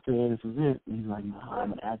 "Get out there, this is it." And he's like, "No,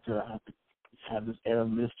 I'm an actor. I have to have this air of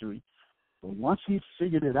mystery." But once he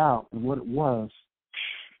figured it out and what it was,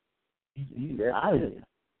 he's out of there.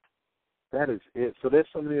 That is it. So there's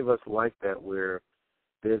so many of us like that where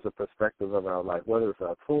there's a perspective of our life, whether it's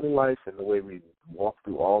our total life and the way we walk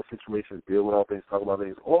through all situations, deal with all things, talk about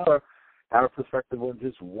things, or our perspective on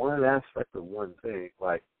just one aspect of one thing.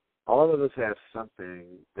 Like, all of us have something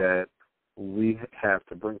that we have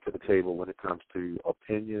to bring to the table when it comes to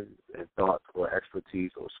opinions and thoughts or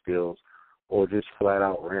expertise or skills or just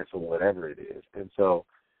flat-out rants or whatever it is. And so,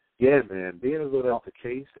 yeah, man, being able to that's the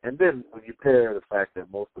case, and then when you pair the fact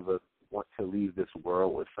that most of us want to leave this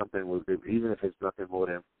world with something, even if it's nothing more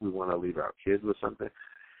than we want to leave our kids with something,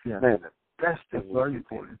 man, the best thing very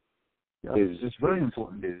important. It's very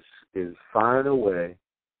important is find a way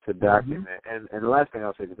to document. And the last thing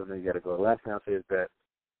I'll say, because I know you got to go, the last thing I'll say is that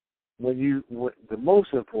the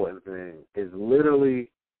most important thing is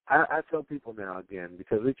literally, I tell people now, again,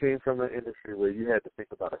 because we came from an industry where you had to think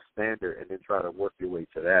about a standard and then try to work your way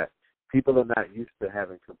to that. People are not used to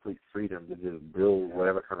having complete freedom to just build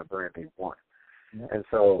whatever kind of brand they want. Yeah. And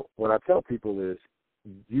so what I tell people is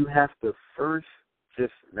you have to first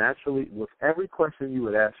just naturally, with every question you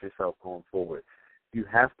would ask yourself going forward, you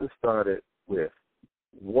have to start it with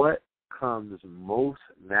what comes most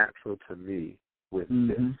natural to me with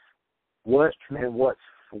this. What's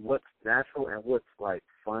natural and what's like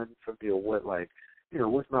fun for me, or what, like, you know,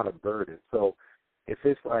 what's not a burden. So if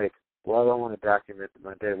it's like, well, I want to document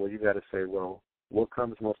my day, well, you got to say, well, what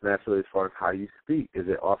comes most naturally as far as how you speak? Is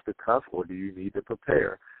it off the cuff, or do you need to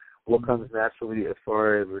prepare? What comes naturally as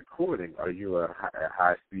far as recording? Are you a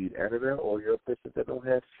high-speed editor, or you're a person that don't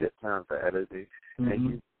have shit time for editing?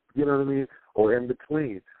 And you know what I mean? Or in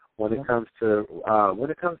between. When it comes to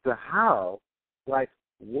how, like,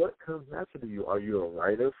 what comes naturally to you? Are you a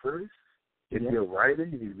writer first? If you're a writer,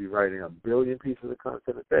 you need to be writing 1 billion pieces of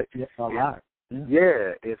content a day. Yes, a lot.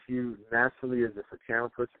 Yeah, if you naturally is just a camera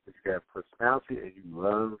person, if you have personality and you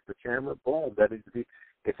love the camera, boom, that needs to be.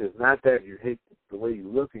 If it's not that, you hate the way you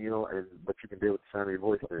look, and but you can deal with the sound of your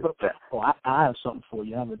voice. I have something for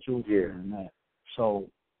you. I have a joke in that. So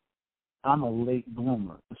I'm a late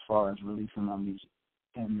bloomer as far as releasing my music,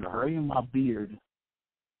 and graying my beard.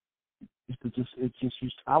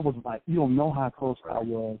 I was like, you don't know how close I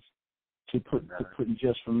was to putting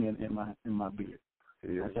just for me in my beard.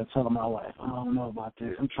 Yeah. Like I tell my wife, I don't know about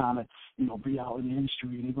this. I'm trying to, be out in the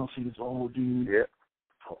industry, and they're gonna see this old dude. Yeah.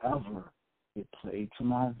 However, it played to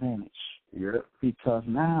my advantage. Yeah. Because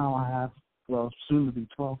now I have, soon to be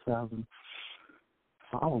 12,000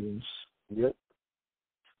 followers. Yep.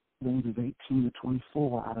 Ranges 18 to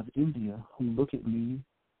 24 out of India who look at me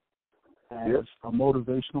as a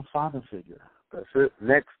motivational father figure. That's it.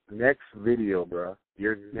 Next video, bro.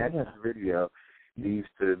 Your next video needs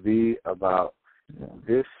to be about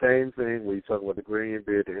this same thing where you talk about the gray in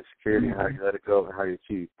beard, the insecurity, how you let it go, and how you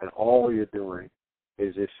achieve. And all you're doing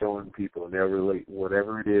is just showing people, and they'll relate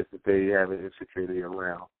whatever it is that they have an insecurity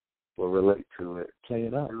around, will relate to it. Play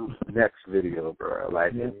it up. Next video, bro.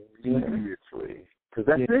 Like, immediately. Because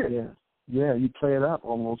that's it. Yeah, you play it up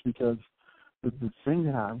almost, because the thing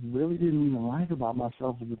that I really didn't even like about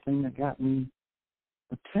myself is the thing that got me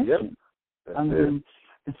attention. I mean,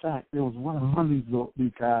 in fact, there was one of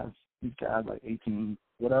these guys like 18,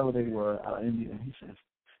 whatever they were, out of India.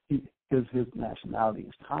 He says his nationality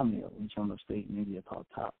is Tamil. He's from a state in India called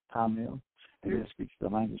Tamil, and he speaks the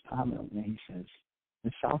language Tamil. And he says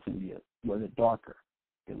in South India, where they're darker,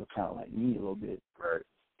 they look kind of like me a little bit. Right.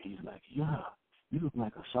 He's like, yeah, you look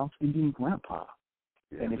like a South Indian grandpa.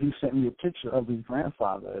 Yeah. And then he sent me a picture of his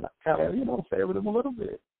grandfather, and I kind of, favored him a little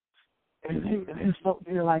bit. And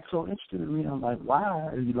they're like so interested in me. I'm like, why?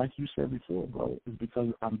 And like you said before, bro, it's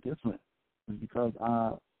because I'm different. It's because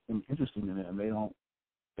I'm interested in them.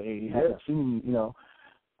 They haven't seen,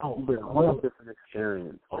 whole different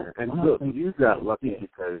experience. And look, you got lucky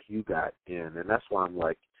because you got in, and that's why I'm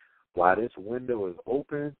like, while this window is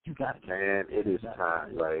open, you got it, man. It is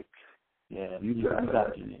time. Like, you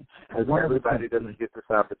got to get in. Because everybody doesn't get this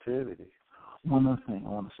opportunity. One other thing I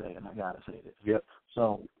want to say, and I got to say this. Yep.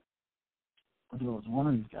 So there was one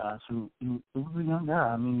of these guys who was a young guy.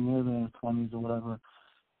 I mean, he was in his 20s or whatever,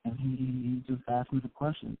 and he just asked me the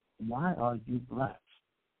question, why are you black?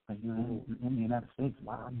 Like, you're in the United States,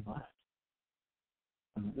 why are you black?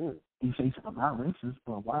 And he said, I'm not racist,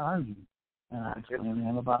 but why are you? And I explained to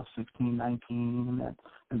him about 16, 19, and that,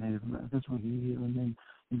 and then this was here, and then,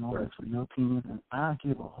 that's for Europeans, and I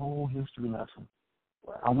gave a whole history lesson.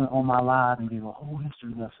 I went on my live and gave a whole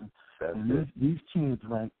history lesson. And these kids,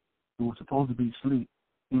 right, who were supposed to be asleep,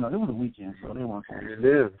 it was a weekend, so they weren't going to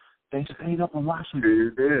sleep. They stayed up and watched me.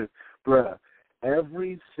 You did. Bruh,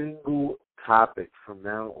 every single topic from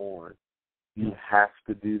now on, you have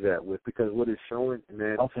to do that with, because what it's showing,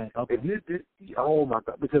 man, if you did, oh my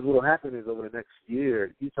God, because what will happen is over the next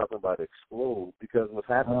year, you're talking about explode, because what's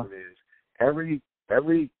happening is every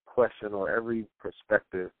question or every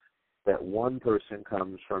perspective that one person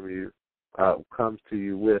comes to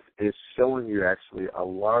you with is showing you actually a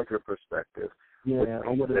larger perspective. Yeah,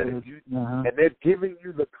 and they're giving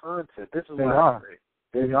you the content. This is they what are.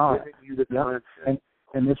 They're giving you the content.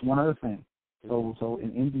 And there's one other thing. So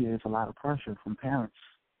in India, it's a lot of pressure from parents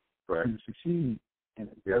to succeed, and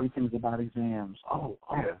everything's about exams. Oh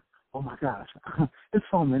my gosh, it's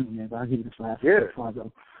so many, man. I'll give you this last before I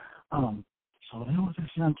go. So there was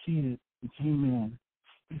this young kid who came in.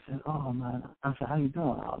 He said, "Oh man," I said, "How you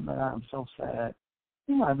doing?" "Oh man, I'm so sad."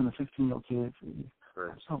 He might have been a 16-year-old kid.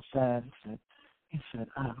 I'm so sad. He said,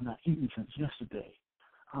 "I have not eaten since yesterday.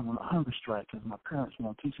 I'm on a hunger strike because my parents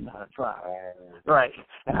won't teach me how to drive." Right.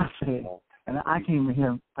 And I said, and I came to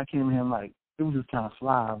him like, it was just kind of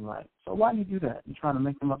sly. I'm like, "So why do you do that? You trying to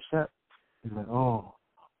make them upset?" He's like, "Oh,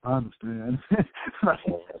 I understand."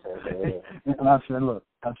 And I said, look,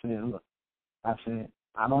 I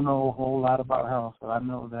don't know a whole lot about health, but I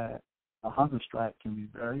know that a hunger strike can be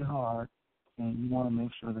very hard, and you want to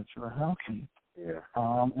make sure that you're healthy. Yeah.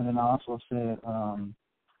 And then I also said,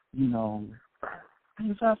 you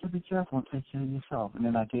just have to be careful and take care of yourself. And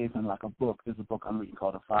then I gave him like a book. There's a book I'm reading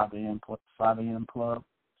called The 5 a.m. Club.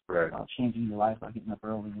 Right. Changing your life by getting up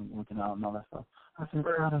early and working out and all that stuff. I said,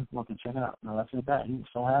 try this book and check it out. And I said that. He was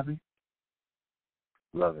so happy.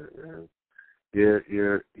 Love it, man.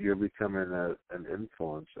 You're becoming an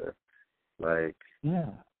influencer. Like,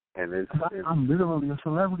 and I'm literally a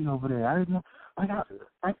celebrity over there. I didn't know.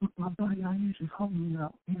 My buddy, I usually call me,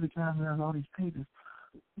 he's the guy who has all these pages.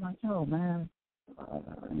 I'm like, yo, man,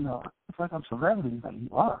 it's like I'm a celebrity. He's like, you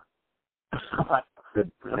are.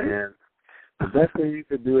 Man, the best thing you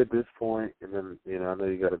could do at this point, and then, I know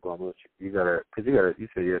you got to go on, you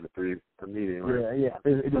said you're in the meeting, right? Yeah,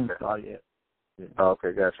 it didn't start yet. Yeah. Oh,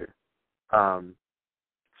 okay, gotcha.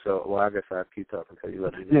 So, well, I guess I'll keep talking until you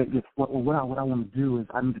let me know. Yeah. What I want to do is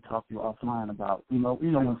I need to talk to you offline about, when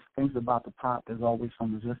things about the pop, there's always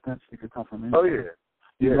some resistance. It could come from inside. Oh, yeah.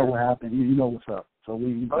 You know what happened. You know what's up. So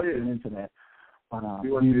we get into that. But,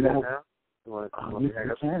 you want to do that now? You want to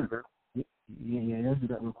hang up? Yeah, let's do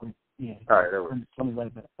that real quick. Yeah. All right, that works. Call me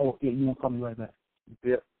right back. Oh, yeah, you want to call me right back?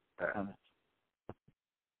 Yep. All right.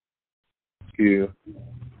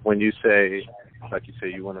 When you say, like you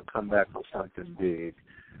say, you want to come back with something big,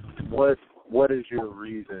 what is your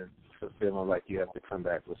reason for feeling like you have to come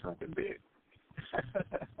back with something big?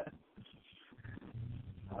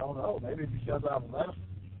 I don't know. Maybe because I've left.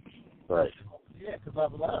 Right. Yeah, because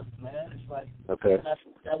I've left, man. It's like,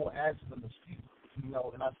 that will add to the mystique,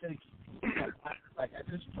 and I think, like, at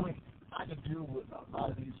this point, I can deal with a lot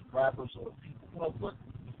of these rappers or people. Well, what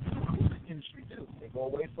does the industry do? They go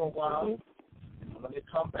away for a while, and when they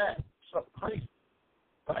come back, something crazy.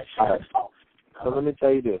 Right. So let me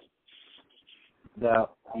tell you this. Now,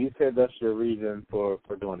 you said that's your reason for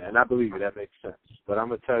doing that, and I believe you. That makes sense. But I'm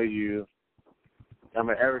going to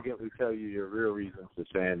arrogantly tell you your real reason for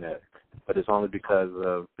saying that. but it's only because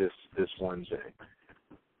of this one thing.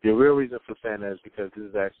 The real reason for saying that is because this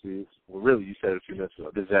is actually, well, really, you said it a few minutes ago,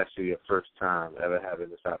 this is actually your first time ever having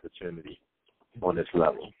this opportunity on this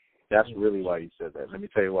level. That's really why you said that. Let me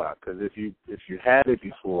tell you why. Because if you had it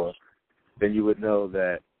before, then you would know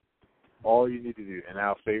that all you need to do, and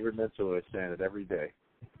our favorite mentor is saying it every day,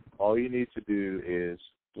 all you need to do is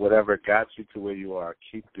whatever got you to where you are,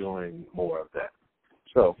 keep doing more of that.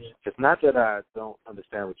 So it's not that I don't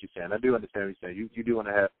understand what you're saying. I do understand what you're saying. You do want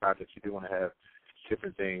to have projects. You do want to have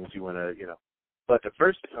different things. You want to, But the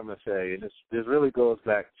first thing I'm going to say, and this really goes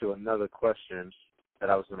back to another question that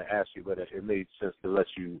I was going to ask you, but it made sense to let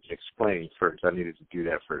you explain first. I needed to do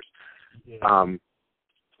that first. Yeah.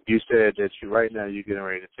 You said that right now you're getting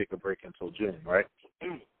ready to take a break until June, right?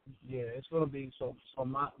 Yeah, it's going to be, so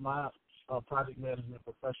my project management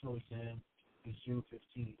professional exam is June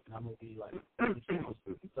 15th, and I'm going to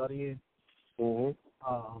be studying.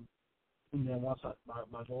 Mm-hmm. And then once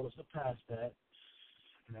my goal is to pass that,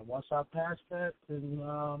 and then once I pass that, then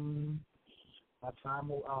I'll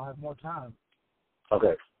have more time.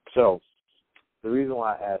 Okay, so the reason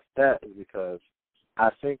why I asked that is because I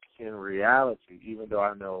think in reality, even though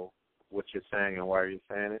I know what you're saying and why you're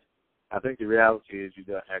saying it, I think the reality is you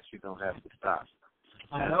actually don't have to stop.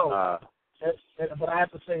 I know, but I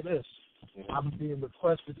have to say this. Mm-hmm. I'm being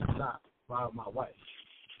requested to stop by my wife.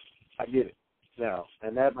 I get it. Now,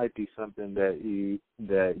 and that might be something that you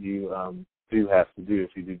do have to do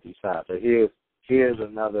if you do decide. But here's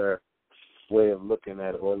another way of looking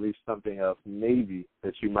at it, or at least something else maybe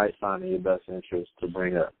that you might find in your best interest to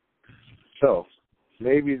bring up. So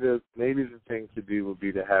maybe the thing to do would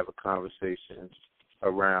be to have a conversation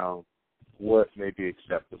around what may be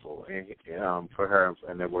acceptable and for her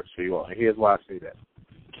and that works for you all. And here's why I say that.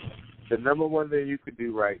 The number one thing you could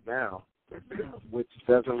do right now, which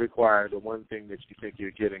doesn't require the one thing that you think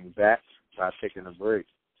you're getting back by taking a break,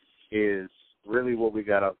 is really what we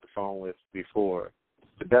got off the phone with before.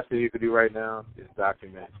 The best thing you could do right now is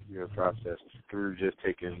document your process through just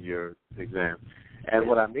taking your exam. And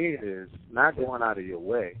what I mean is not going out of your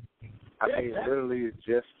way. I mean literally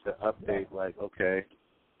just to update, like, okay,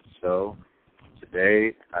 so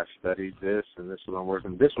today I studied this and this is what I'm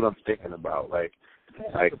working, this is what I'm thinking about.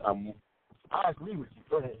 I agree with you.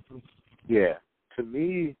 Go ahead, please. Yeah. To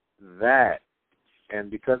me, that,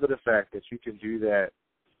 and because of the fact that you can do that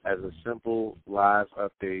as a simple live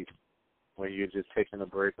update when you're just taking a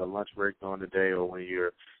break, a lunch break during the day, or when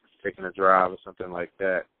you're taking a drive or something like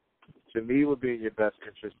that, to me would be in your best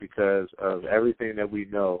interest because of everything that we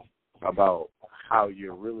know about how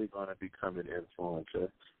you're really going to become an influencer,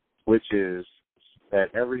 which is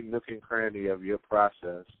that every nook and cranny of your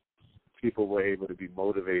process, people were able to be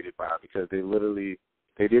motivated by because they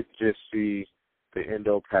didn't just see the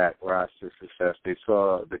Indo-Pac rise to success. They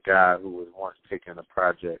saw the guy who was once taking a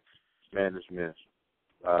project management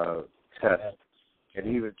test, and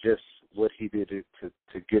even just what he did to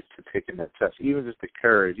get to taking that test, even just the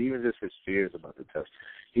courage, even just his fears about the test,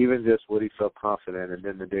 even just what he felt confident, and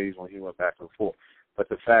then the days when he went back and forth. But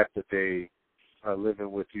the fact that they are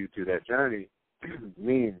living with you through that journey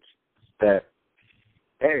means that,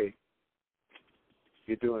 A,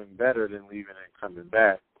 you're doing better than leaving and coming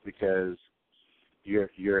back because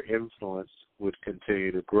your influence would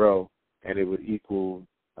continue to grow and it would equal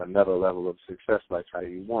another level of success like how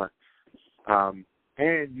you want.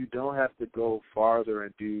 And you don't have to go farther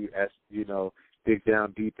and do, dig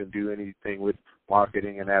down deep and do anything with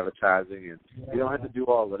marketing and advertising. And you don't have to do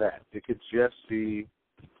all of that. It could just be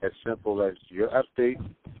as simple as your update,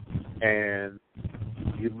 and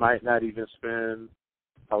you might not even spend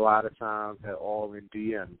a lot of time at all in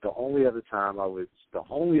DM. The only other time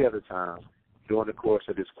during the course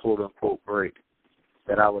of this quote-unquote break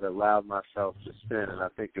that I would allow myself to spend, and I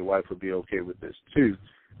think your wife would be okay with this too,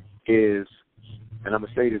 is, and I'm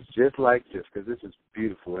going to say this just like this because this is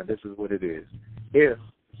beautiful and this is what it is. If,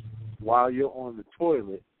 while you're on the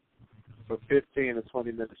toilet for 15 to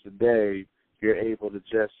 20 minutes a day, you're able to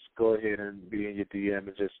just go ahead and be in your DM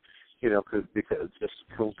and just, just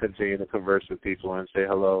continue to converse with people and say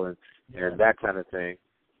hello and that kind of thing.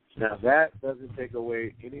 Now, that doesn't take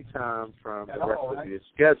away any time from the rest of your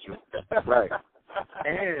schedule. Right.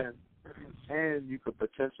 And you could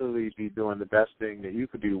potentially be doing the best thing that you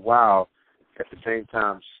could do while at the same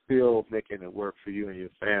time still making it work for you and your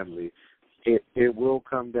family. It will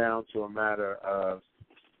come down to a matter of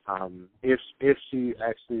if she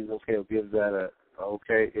actually is okay or gives that a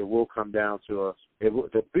okay, it will come down to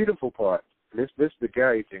the beautiful part. This is the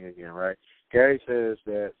Gary thing again, right? Gary says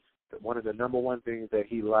that one of the number one things that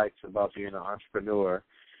he likes about being an entrepreneur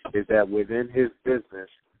is that within his business,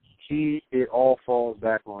 it all falls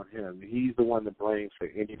back on him. He's the one to blame for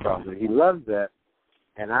any problem. He loves that.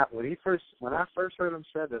 And when I first heard him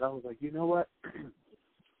say that, I was like, you know what?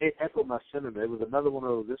 It echoed my sentiment. It was another one of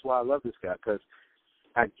those. This is why I love this guy, because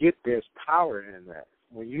I get there's power in that.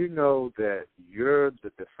 When you know that you're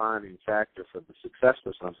the defining factor for the success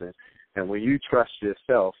of something, and when you trust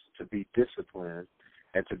yourself to be disciplined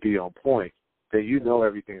and to be on point, then you know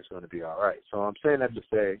everything's going to be all right. So I'm saying that to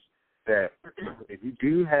say that if you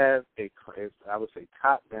do have I would say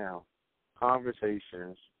top-down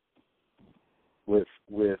conversations with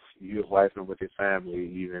your wife and with your family,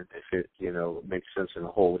 even if it, makes sense in the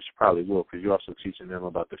whole, which probably will, because you're also teaching them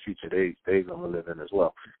about the future they're going to live in as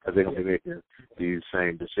well, because they're going to be making these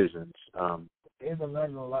same decisions. They're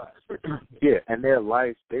learning a lot. Yeah, and their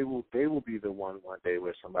life, they will be the one day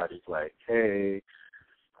where somebody's like, hey,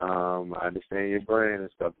 I understand your brain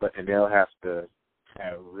and stuff, and they'll have to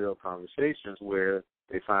have real conversations where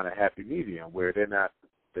they find a happy medium, where they're not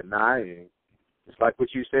denying. It's like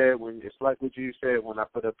what you said when I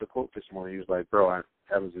put up the quote this morning. You was like, bro,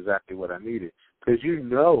 that was exactly what I needed. Because you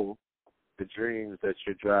know the dreams that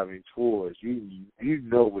you're driving towards. You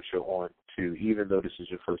know what you're on to, even though this is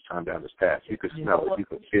your first time down this path. You could smell it. You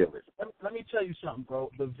could feel it. Let me tell you something, bro.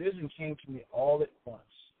 The vision came to me all at once.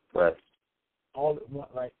 Right. All at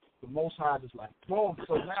once. Like, the Most High is like, boom.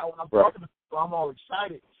 So now when I'm talking to people, I'm all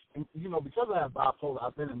excited. And, because I have bipolar,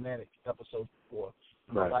 I've been in manic episodes before.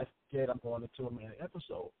 My life dead, I'm going into a manic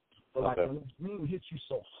episode. But like when the dream hits you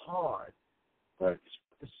so hard,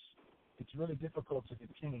 it's really difficult to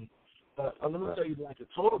continue. But let me tell you, like a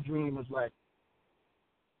total dream is like,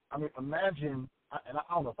 imagine, and I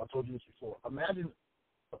don't know if I told you this before. Imagine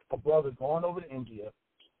a brother going over to India,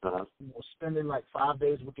 spending like 5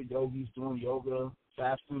 days with the yogis, doing yoga,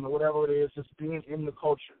 fasting, or whatever it is, just being in the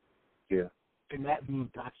culture. Yeah. And that being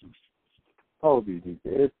documented. Oh,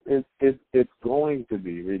 it's going to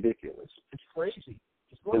be ridiculous. It's crazy.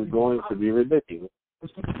 It's going to be ridiculous.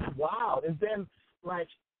 It's going to be wild. And then, like,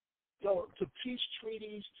 to peace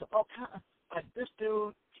treaties, to all kind of, like, this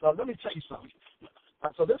dude. So let me tell you something.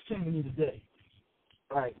 So this came to me today.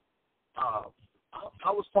 Right. I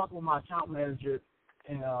was talking with my account manager,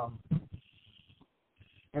 and I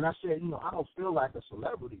said, I don't feel like a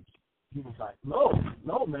celebrity. He was like, no,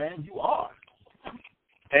 man, you are.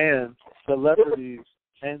 And celebrities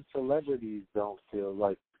don't feel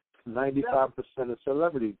like 95% of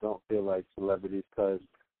celebrities don't feel like celebrities, because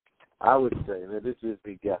I would say, and this is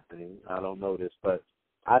me guessing, I don't know this, but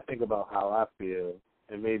I think about how I feel,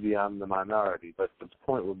 and maybe I'm the minority, but the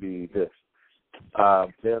point would be this.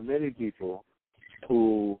 There are many people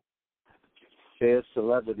who say a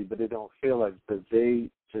celebrity, but they don't feel like, because they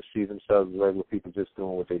just see themselves as regular people just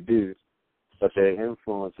doing what they do, but their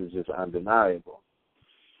influence is just undeniable.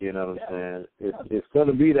 You know what I'm saying? It's going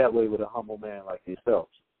to be that way with a humble man like yourself.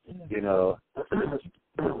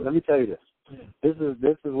 Let me tell you this. This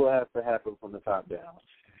is what has to happen from the top down.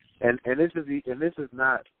 And this is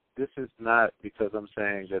not because I'm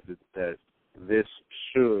saying that this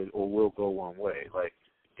should or will go one way. Like,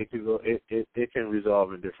 it can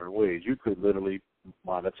resolve in different ways. You could literally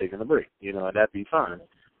wind up taking a break, and that'd be fine.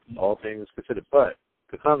 All things considered. But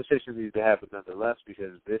the conversation needs to happen nonetheless,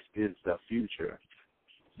 because this is the future.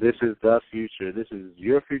 This is the future. This is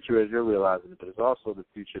your future as you're realizing it, but it's also the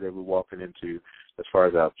future that we're walking into as far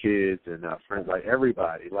as our kids and our friends, like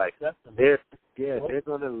everybody. Like, they're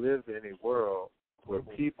going to live in a world where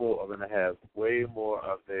people are going to have way more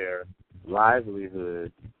of their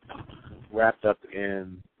livelihood wrapped up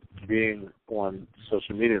in being on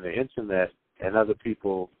social media and the internet, and other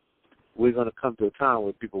people. We're going to come to a time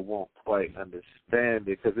where people won't quite understand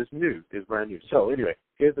it, because it's new. It's brand new. So anyway,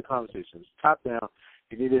 here's the conversation. Top down,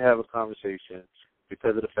 you need to have a conversation,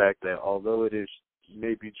 because of the fact that although it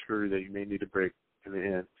may be true that you may need a break in the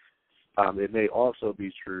end, it may also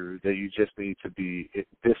be true that you just need to be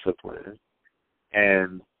disciplined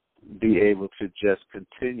and be able to just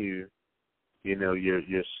continue,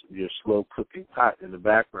 your slow cooking pot in the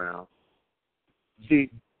background.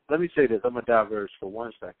 See, let me say this. I'm going to diverge for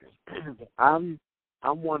 1 second. I'm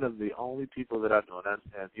one of the only people that I know,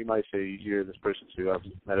 and you might say you're this person too. I've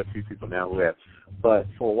met a few people now who have. But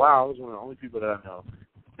for a while, I was one of the only people that I know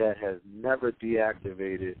that has never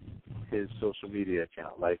deactivated his social media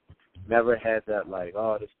account. Like, never had that, like,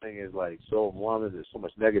 oh, this thing is, like, so overwhelming, there's so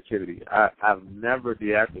much negativity. I've never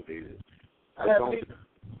deactivated it.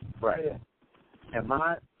 Right. Yeah. And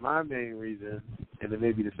my main reason, and it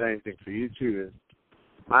may be the same thing for you too, is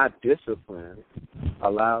my discipline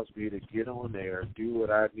allows me to get on there, do what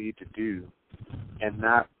I need to do, and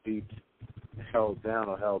not be held down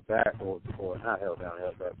or held back, or not held down or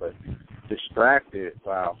held back, but distracted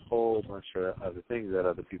by a whole bunch of other things that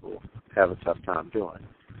other people have a tough time doing.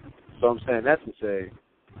 So I'm saying that to say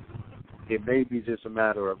it may be just a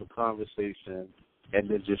matter of a conversation and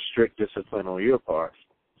then just strict discipline on your part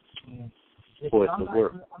for it to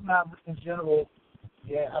work. I'm not in general.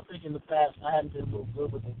 Yeah, I think in the past I hadn't been real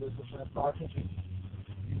good with the discipline part.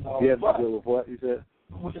 Yeah, good with what you said?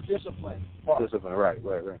 With the discipline part. Discipline, right.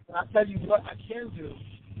 And I tell you what I can do,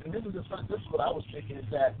 and this is what I was thinking, is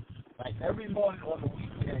that like every morning on the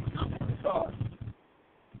weekend, I'm in the car.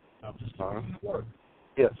 I'm just going to work.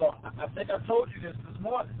 Yeah. So I think I told you this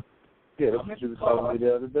morning. Yeah, that's what you were telling me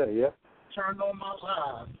the other day, yeah. Turned on my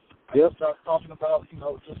live. Yep. I start talking about,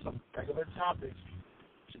 just some regular topics.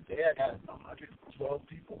 Today I got 112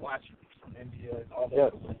 people watching from India and all that.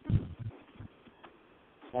 Yep.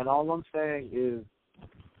 And all I'm saying is,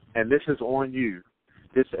 and this is on you.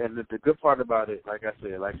 And the good part about it, like I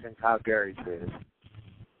said, like how Gary said,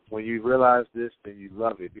 when you realize this, then you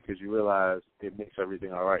love it because you realize it makes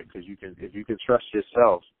everything all right. Because if you can trust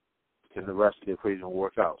yourself, then the rest of the equation will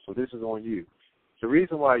work out. So this is on you. The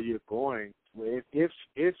reason why you're going, if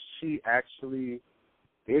she,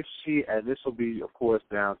 and this will be, of course,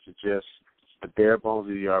 down to just the bare bones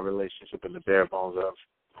of your relationship and the bare bones of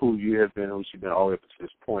who you have been, who she's been all the way up to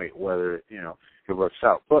this point, whether, it works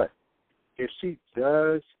out. But if she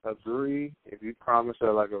does agree, if you promise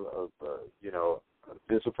her like a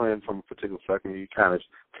discipline from a particular second, you kind of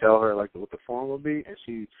tell her like what the form will be,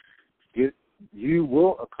 and you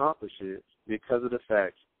will accomplish it because of the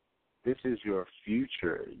fact this is your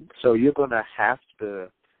future. So you're going to have to,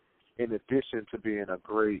 in addition to being a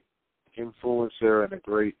great influencer and a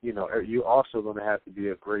great, you're also going to have to be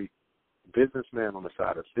a great businessman on the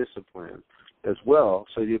side of discipline as well.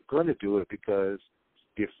 So you're going to do it because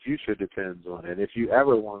your future depends on it. And if you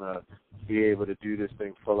ever want to be able to do this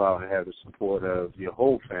thing full out and have the support of your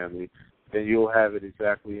whole family, then you'll have it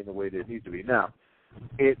exactly in the way that it needs to be. Now,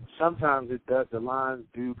 sometimes it does, the lines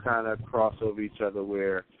do kind of cross over each other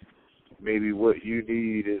where maybe what you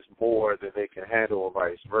need is more than they can handle or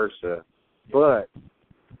vice versa. But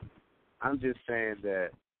I'm just saying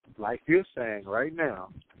that, like you're saying right now,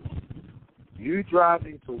 you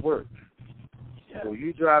driving to work, or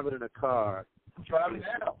you driving in a car, driving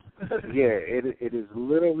out. Yeah, it is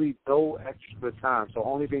literally no extra time. So the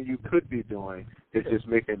only thing you could be doing is just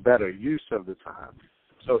making better use of the time.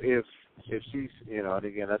 So if she's, and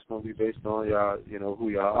again, that's going to be based on y'all, who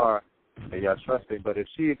y'all are and y'all trusting. But if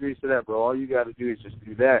she agrees to that, bro, all you got to do is just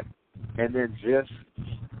do that, and then just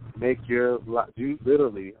make do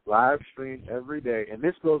literally live stream every day. And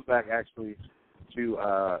this goes back actually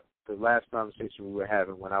to the last conversation we were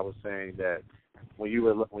having when I was saying that when you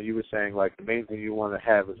were saying like the main thing you want to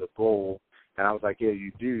have is a goal, and I was like, yeah,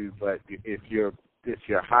 you do, but if your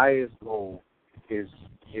highest goal is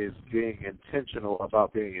being intentional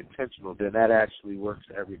about being intentional, then that actually works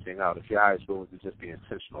everything out. If your highest goal is to just be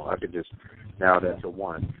intentional, I could just narrow that to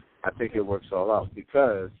one. I think it works all out,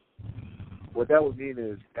 because what that would mean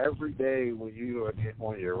is every day when you are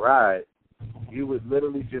on your ride, you would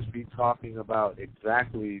literally just be talking about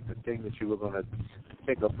exactly the thing that you were going to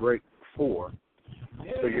take a break for.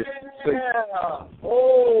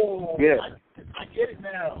 Yeah. I get it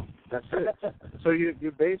now. That's it. So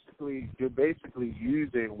you're basically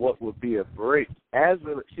using what would be a break as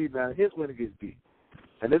see now. Here's when it gets deep,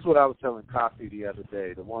 and this is what I was telling Coffee the other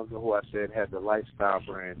day. The one who I said had the lifestyle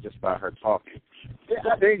brand just by her talking. Yeah,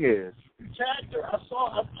 the thing is, you tagged her. I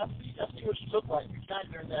see what she looked like. You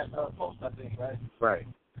tagged her in that post, I think, right? Right.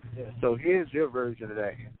 Yeah. So here's your version of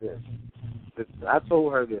that. I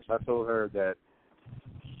told her this. I told her that,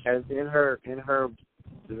 as in her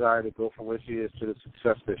desire to go from where she is to the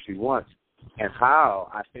success that she wants, and how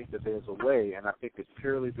I think that there's a way, and I think it's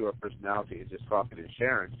purely through her personality and just talking and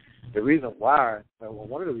sharing. The reason why,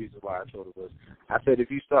 one of the reasons why I told her was, I said, if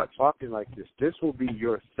you start talking like this will be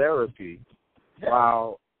your therapy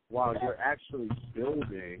while you're actually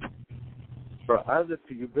building for other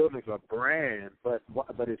people. You're building a brand, but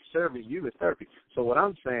it's serving you as therapy. So what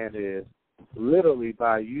I'm saying is, literally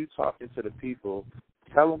by you talking to the people,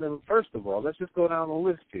 telling them, first of all, let's just go down the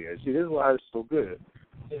list here. See, this is why it's so good.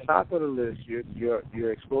 Top of the list,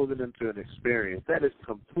 you're exposing them to an experience that is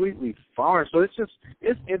completely foreign. So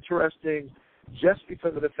it's interesting just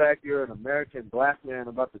because of the fact you're an American black man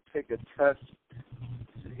about to take a test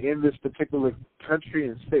in this particular country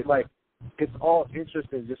and state. Like, it's all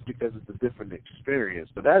interesting just because it's a different experience.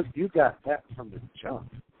 But you got that from the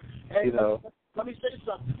jump. Hey, let me say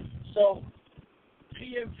something. So,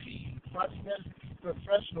 PMP, Project Management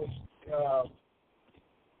Professionals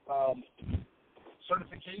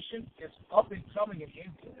certification is up and coming in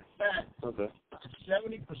India. In fact,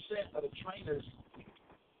 70% of the trainers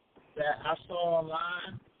that I saw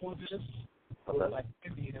online for this were like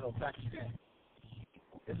Indian or Pakistan.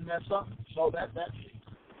 Isn't that something? So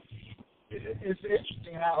it's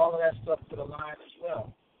interesting how all of that stuff could align as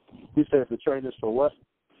well. You said the trainers for what?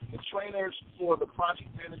 The trainers for the project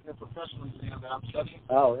management professional exam that I'm studying.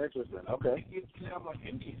 Oh, interesting. Okay. I'm an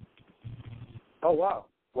Indian. Oh wow.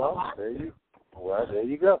 Well, there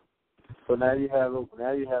you go. So now you have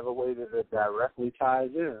a way that directly ties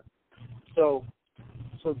in. So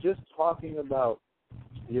just talking about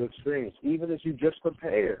your experience, even as you just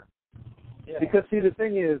prepare. Yeah. Because see, the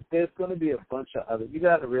thing is, there's going to be a bunch of other. You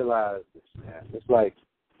got to realize this, man. It's like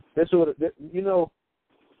this sort of, you know.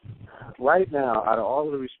 Right now, out of all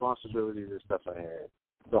of the responsibilities and stuff I had,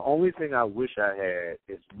 the only thing I wish I had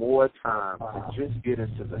is more time to just get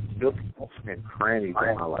into the nooks and crannies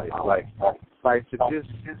of my life. Like to just,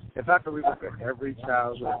 if I could remember every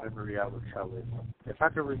childhood memory, I would tell it. If I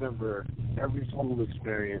could remember every school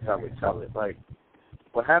experience, I would tell it. Like,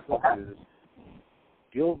 what happens is,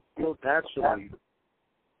 you'll naturally,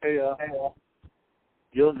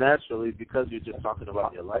 because you're just talking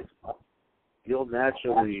about your life, you'll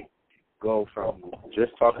naturally go from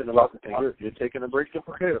just talking about the thing you're taking a break to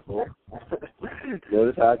prepare for.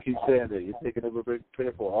 Notice how I keep saying that. You're taking a break to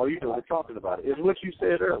prepare for. All you know is talking about it. It's what you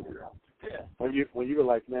said earlier. Yeah. When you were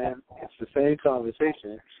like, man, it's the same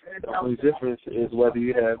conversation. The only difference is whether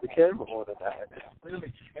you have the camera on or not.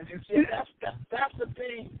 Really. And you see, that's the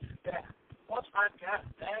thing that once I got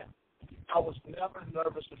that, I was never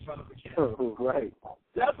nervous in front of the camera. Right.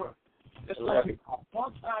 Never. It's like,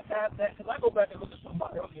 once I got that, because I go back and look at some of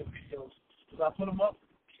my earlier videos, because I put them up,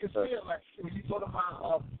 you can see it, like, when you go to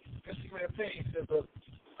my Instagram page,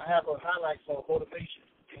 I have a highlight for motivation,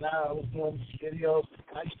 and I was doing these videos,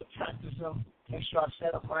 I used to practice them, make sure I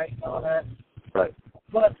set up right and all that. Right.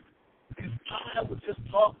 But if I would just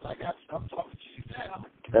talk like I'm talking to you now,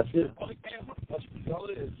 that's it. On the camera, that's all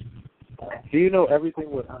it is. Do you know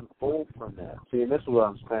everything would unfold from that? See, and this is what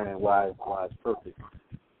I'm saying, why it's perfect.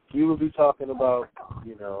 You would be talking about,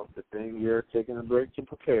 you know, the thing you're taking a break to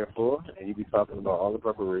prepare for, and you'd be talking about all the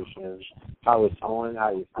preparations, how it's going,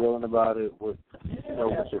 how you're feeling about it, what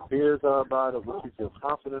your fears are about it, what you feel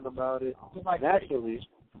confident about it. Naturally,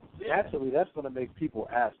 that's going to make people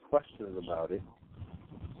ask questions about it,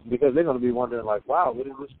 because they're going to be wondering, like, wow, what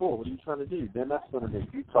is this for? What are you trying to do? Then that's going to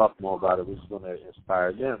make you talk more about it, which is going to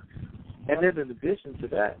inspire them. And then in addition to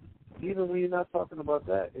that, even when you're not talking about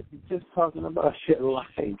that, if you're just talking about shit like,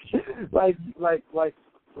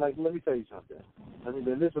 let me tell you something. I mean,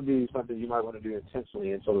 then this would be something you might want to do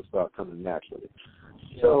intentionally until it starts coming naturally.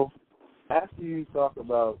 Yeah. So, after you talk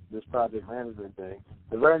about this project management thing,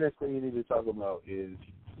 the very next thing you need to talk about is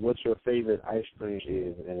what your favorite ice cream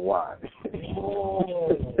is and why.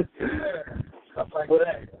 Stuff like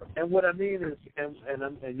that. And what I mean is, and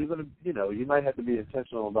you're gonna, you might have to be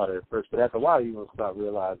intentional about it at first, but after a while you're gonna start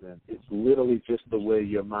realizing it's literally just the way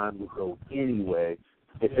your mind would go anyway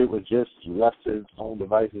if it was just left to its own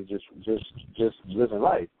devices, just living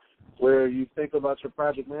life. Where you think about your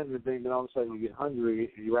project management thing, then all of a sudden you get hungry,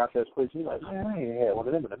 you're out that place, and you're like, man, I ain't had one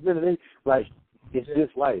of them in a minute. Like, it's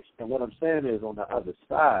just life. And what I'm saying is, on the other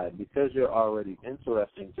side, because you're already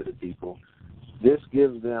interesting to the people, this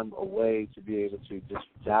gives them a way to be able to just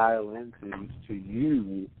dial into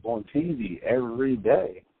you on TV every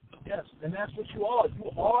day. Yes, and that's what you are.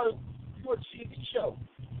 You're a TV show.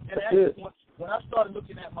 And actually, when I started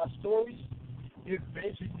looking at my stories, it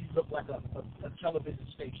basically looked like a television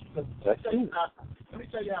station. Let me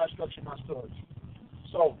tell you how I structure my stories.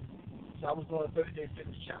 So I was doing a 30-day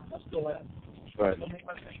fitness challenge. I still am. Right. So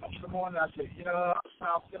in the morning, I said,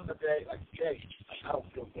 I'm feeling today like today. I don't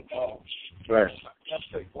feel good at all. Right. I'm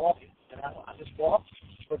straight walking, and I just walked.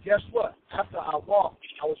 But guess what? After I walked,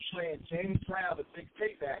 I was playing James Brown, The Big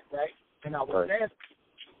Payback, right? And I was dancing.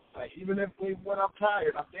 Like, even when I'm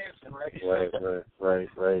tired, I'm dancing, right?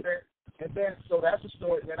 Right. And then, so that's the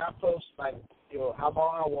story. Then I post, like, how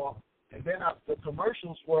long I walk. And then the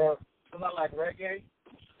commercials were, because I like reggae,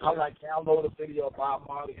 I download a video of Bob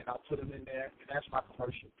Marley and I put him in there, and that's my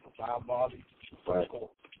commercial for Bob Marley. Right.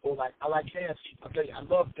 Or like, I like dancing. I tell you, I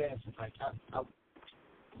love dancing. Like,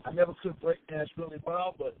 I never could break dance really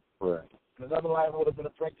well, but another life would have been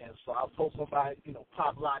a break dance. So I'll post somebody,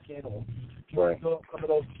 pop locking or some of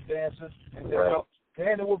those dances, and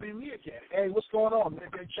then it will be me again. Hey, what's going on?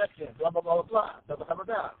 Maybe check in. Blah blah blah blah blah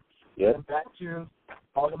blah. Yeah. And back to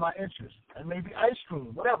all of my interests, and maybe ice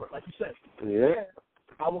cream, whatever, like you said. Yeah.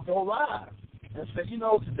 I will go live and say,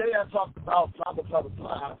 today I talked about blah, blah, blah, blah,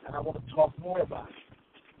 blah, and I want to talk more about it.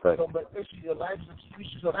 Right. So, but basically, your life is a TV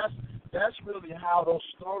show. So that's really how those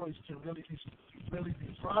stories can really be really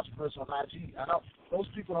be prosperous on IG. Those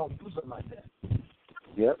people don't use it like that.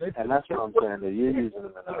 Yep, and that's what I'm saying, that you're using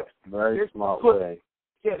it in a very smart way.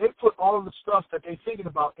 Yeah, they put all of the stuff that they're thinking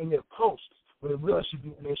about in their posts, when it really should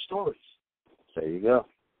be in their stories. There you go.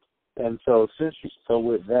 And so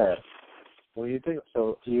with that, when you think,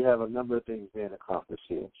 so you have a number of things being accomplished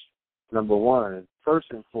here. Number one, first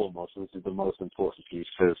and foremost, which is the most important piece,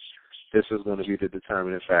 because this is going to be the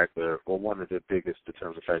determining factor, or one of the biggest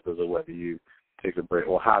determining factors of whether you take a break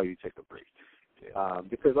or how you take a break.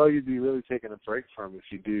 Because all you'd be really taking a break from, if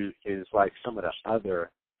you do, is like some of the other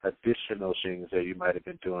additional things that you might have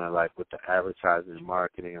been doing, like with the advertising and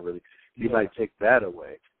marketing, and really, you might take that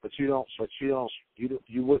away. But you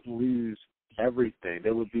wouldn't lose everything.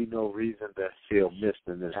 There would be no reason to feel missed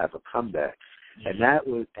and then have a comeback. And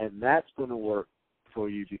that's going to work for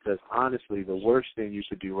you, because honestly, the worst thing you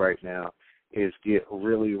could do right now is get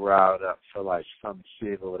really riled up for like some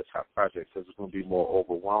big over the top project, because it's going to be more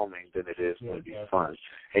overwhelming than it is going to be fun.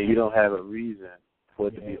 And you don't have a reason for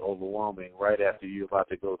it to be overwhelming right after you're about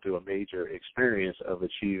to go through a major experience of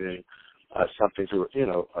achieving something to,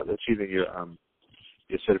 achieving your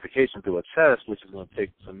certification through a test, which is going to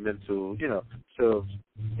take some mental, so,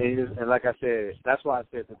 and like I said, that's why I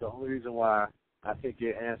said that the only reason why I think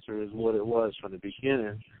your answer is what it was from the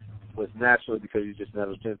beginning was naturally because you just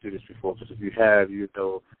never been through this before. Because if you have, you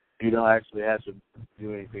don't actually have to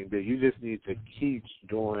do anything big. You just need to keep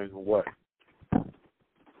doing what?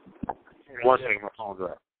 One second, my phone's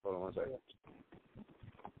right. Hold on one second.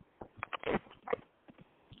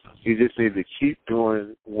 You just need to keep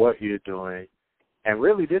doing what you're doing. And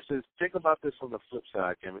really, think about this on the flip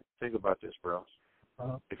side, Kemit. Think about this, bro.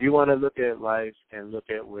 If you want to look at life and look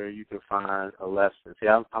at where you can find a lesson. See,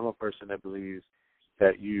 I'm a person that believes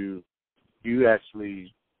that you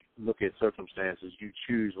actually look at circumstances. You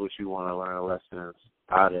choose what you want to learn lessons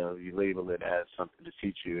out of. You label it as something to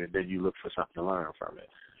teach you, and then you look for something to learn from it.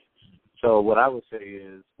 So what I would say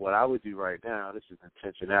is, what I would do right now, this is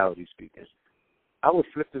intentionality speaking, I would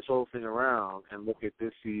flip this whole thing around and look at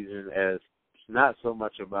this season as not so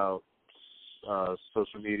much about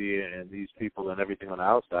social media and these people and everything on the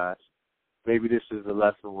outside. Maybe this is a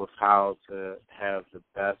lesson with how to have the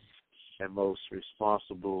best and most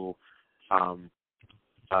responsible,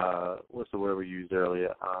 what's the word we used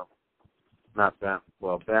earlier?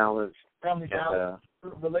 Balance. Family balance,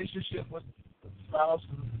 relationship with spouse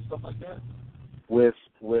and stuff like that. With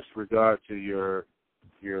regard to your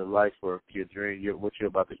life work, your dream, what you're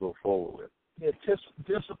about to go forward with. Yeah,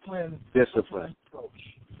 discipline approach.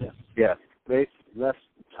 Yes.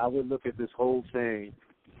 I would look at this whole thing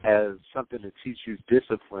as something to teach you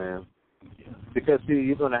discipline, because see,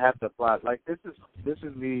 you're going to have to apply. Like this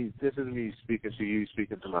is me speaking to you,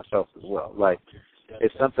 speaking to myself as well. Like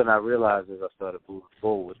it's something I realized as I started moving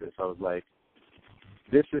forward with this. I was like,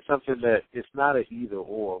 this is something that it's not an either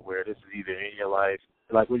or, where this is either in your life,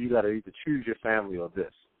 like where you got to either choose your family or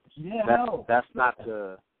this. That's not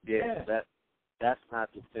the that's not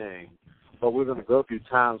the thing. But we're going to go through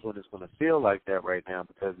times when it's going to feel like that right now,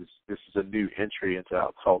 because this is a new entry into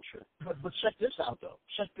our culture. But check this out, though.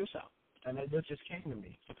 Check this out. And this just came to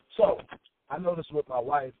me. So I noticed with my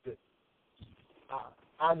wife that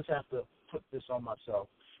I just have to put this on myself.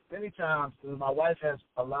 Many times, my wife has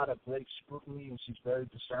a lot of great scrutiny, and she's very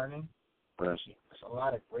discerning. Right. She asks a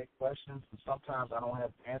lot of great questions, and sometimes I don't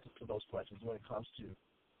have answers to those questions when it comes to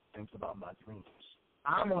things about my dreams.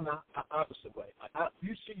 I'm on the opposite way.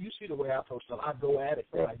 You see the way I approach stuff. I go at it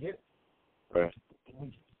and I get it. Right.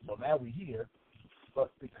 Well, now we're here. But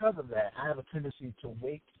because of that, I have a tendency to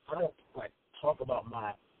wait. I don't talk about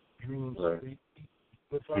my dreams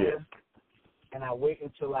with her. Yeah. And I wait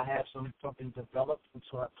until I have something developed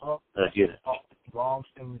until I talk. I get it. Wrong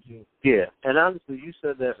thing to do. Yeah, and honestly, you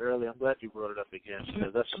said that earlier. I'm glad you brought it up again,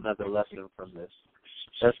 because that's another lesson from this.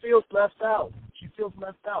 She feels left out.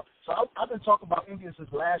 So I've been talking about India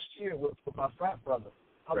since last year with my frat brother.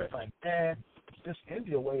 I was like, man, this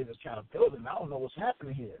India wave is kind of building. I don't know what's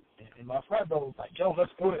happening here. And my frat brother was like, yo,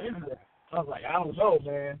 let's go to India. I was like, I don't know,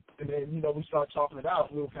 man. And then, we started talking it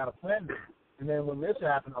out. We were kind of planning it. And then when this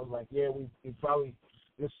happened, I was like, yeah, we probably,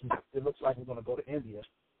 it looks like we're going to go to India.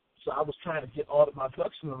 So I was trying to get all of my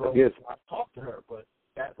ducks in a row before I talked to her, but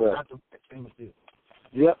that's not the right thing to do.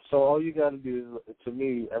 Yep, so all you got to do, to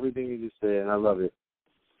me, everything you just said, and I love it,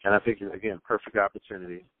 and I think, again, perfect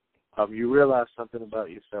opportunity. You realize something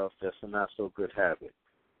about yourself that's a not-so-good habit.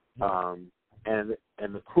 And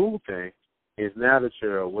the cool thing is, now that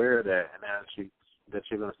you're aware of that and that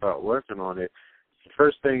you're going to start working on it, the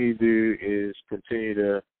first thing you do is continue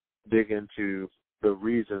to dig into the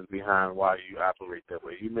reasons behind why you operate that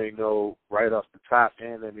way. You may know right off the top,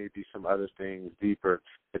 and there may be some other things deeper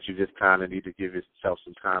that you just kind of need to give yourself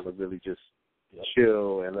some time to really just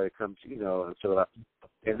chill and let it come to, and fill out.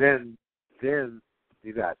 And then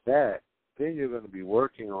you got that. Then you're going to be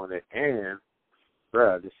working on it, and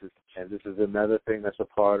this is another thing that's a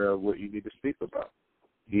part of what you need to speak about.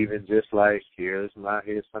 Even just like here's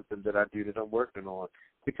something that I do that I'm working on,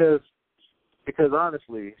 because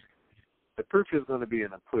honestly, the proof is going to be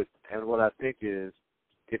in the pudding. And what I think is,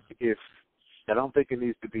 if I don't think it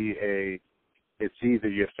needs to be it's either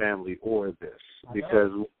your family or this,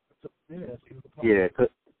 because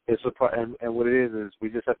it's a part. And what it is we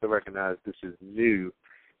just have to recognize this is new.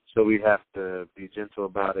 So we have to be gentle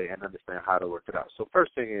about it and understand how to work it out. So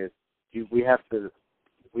first thing is we have to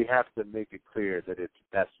make it clear that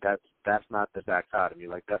that's not the dichotomy.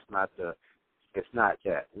 Like it's not that.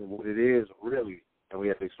 And what it is really, and we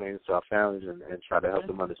have to explain it to our families and try to help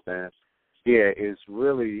them understand. Yeah, it's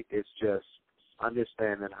just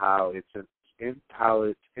understanding how it's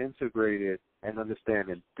integrated and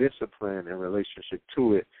understanding discipline and relationship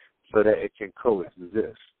to it so that it can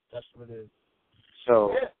coexist. That's what it is.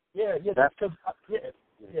 So yeah.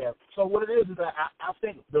 So what it is that I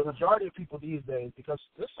think the majority of people these days, because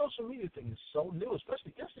this social media thing is so new,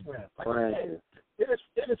 especially Instagram. Like I said, it's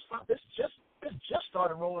just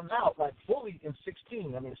started rolling out like fully in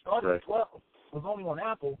 16. I mean, it started at 12. It was only on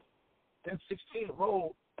Apple. Then 16 it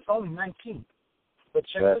rolled. It's only 19. But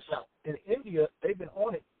check this out. In India, they've been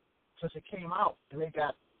on it since it came out, and they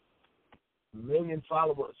got million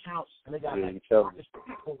follower accounts, and they got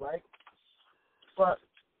people, right? But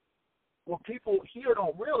what people here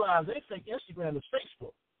don't realize, they think Instagram is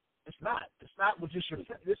Facebook. It's not. It's not with just your.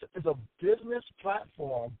 This is a business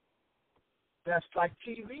platform that's like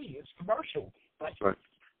TV. It's commercial.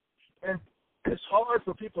 And it's hard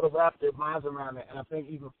for people to wrap their minds around it. And I think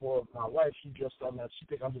even for my wife, she just done that. She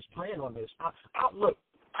think I'm just playing on this. Look,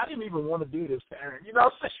 I didn't even want to do this, Aaron. You know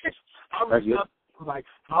what I'm saying? I was like,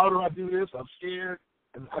 how do I do this? I'm scared.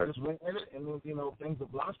 And I just went in it, and then, things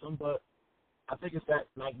have blossomed. But I think it's that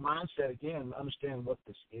mindset again, understand what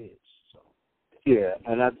this is. So. Yeah,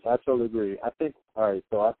 and I totally agree. I think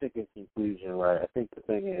in conclusion, right, I think the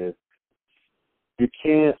thing is you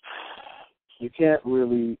can't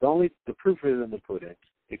really, the proof is in the pudding.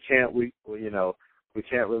 We can't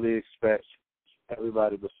really expect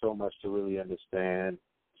everybody with so much to really understand.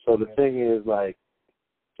 So the thing is,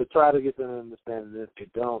 to try to get them to understand, and if you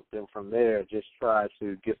don't, then from there, just try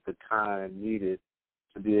to get the time needed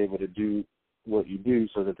to be able to do what you do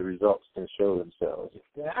so that the results can show themselves.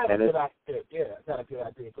 Yeah, I got a good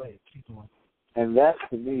idea. Go ahead, keep going. And that,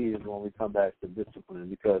 to me, is when we come back to discipline,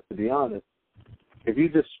 because, to be honest, if you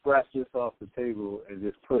just scratch this off the table and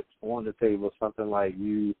just put on the table something like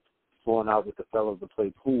you going out with the fellows to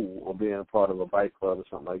play pool or being a part of a bike club or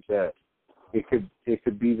something like that, it could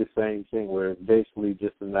be the same thing where it's basically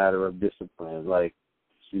just a matter of discipline. Like,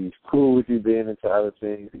 she's cool with you being into other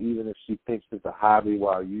things, even if she thinks it's a hobby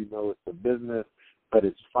while you know it's a business, but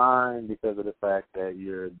it's fine because of the fact that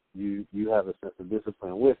you have a sense of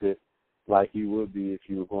discipline with it, like you would be if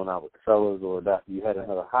you were going out with the fellows or that you had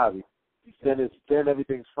another hobby. Then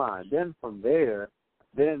everything's fine. Then from there,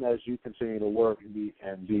 as you continue to work then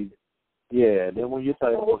when you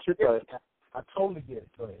I totally get it.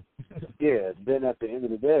 Go ahead. Then at the end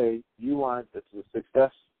of the day, you want the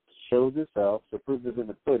success shows itself, the proof is in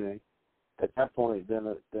the pudding. At that point,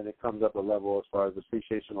 then it comes up a level as far as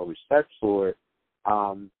appreciation or respect for it.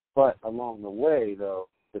 But along the way, though,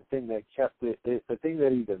 the thing that kept it, the thing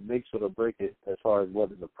that either makes it or break it as far as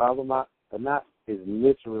whether it's a problem or not, is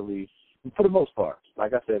literally, for the most part,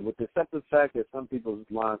 like I said, with the simple fact that some people's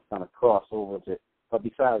lines kind of cross over a bit. But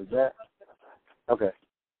besides that,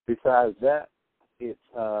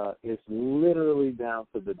 it's literally down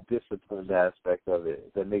to the disciplined aspect of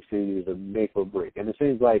it that makes it either make or break. And it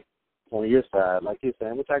seems like on your side, like you're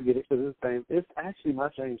saying, which I get it because it's actually my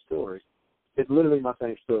same story. It's literally my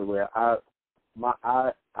same story where I was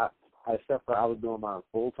doing mine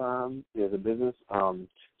full time as a business,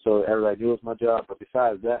 so everybody knew it was my job. But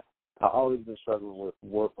besides that, I've always been struggling with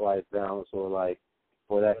work-life balance or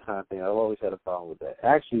that kind of thing. I've always had a problem with that.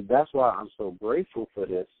 Actually, that's why I'm so grateful for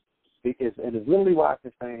this, and it's literally why I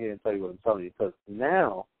can stand here and tell you what I'm telling you, because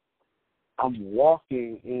now I'm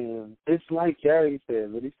walking in. It's like Gary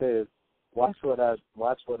said, when he says, watch what I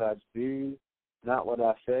do, not what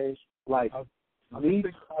I say. Like, me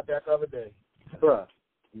thinking about that the other day. Bruh,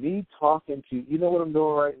 me talking to you, you know what I'm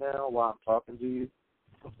doing right now while I'm talking to you?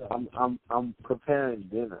 I'm preparing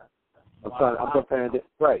dinner. I'm preparing it.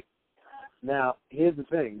 Right. Now, here's the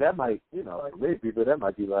thing. That might, for many people, that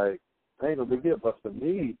might be like, It ain't no big deal. But for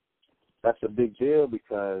me, that's a big deal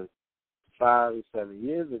because 5 or 7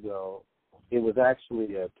 years ago, it was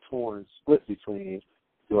actually a torn split between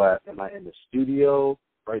am I in the studio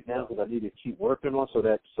right now because I need to keep working on so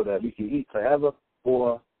that we can eat forever,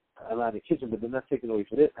 or am I in the kitchen, but they're not taking away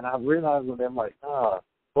from it. And I realized when I'm like,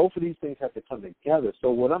 both of these things have to come together.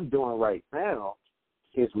 So what I'm doing right now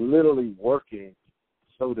is literally working,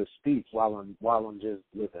 so to speak, while I'm just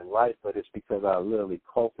living life, but it's because I literally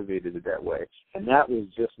cultivated it that way. And that was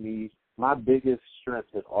just me. My biggest strength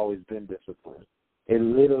has always been discipline. It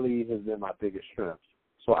literally has been my biggest strength.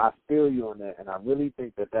 So I feel you on that, and I really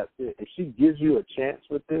think that that's it. If she gives you a chance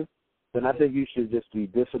with this, then I think you should just be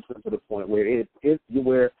disciplined to the point where your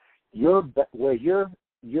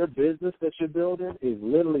business that you're building is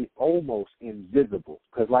literally almost invisible.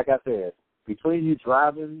 Because like I said, between you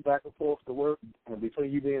driving back and forth to work and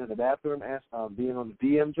between you being in the bathroom and being on the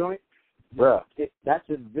DM joint, bruh, that's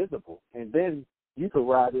invisible. And then you could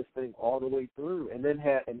ride this thing all the way through, and then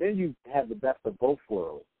you have the best of both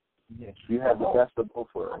worlds. Yes. You have the best of both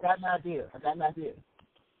worlds. I got an idea.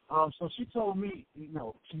 So she told me, she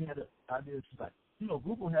had an idea. She's like,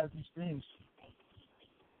 Google has these things.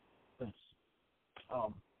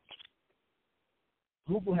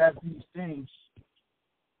 Google has these things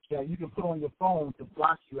that you can put on your phone to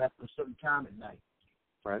block you after a certain time at night.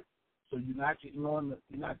 Right. So you're not getting on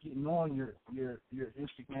your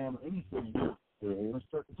Instagram or anything at a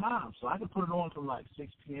certain time. So I can put it on from like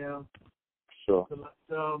 6 p.m. Sure. To the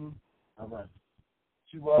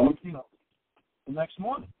next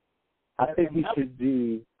morning. I think you should.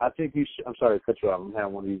 I'm sorry to cut you off. I'm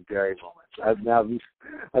having one of these Gary moments.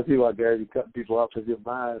 I see why Gary be cutting people off because your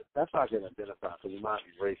mind. That's how I get identified because your mind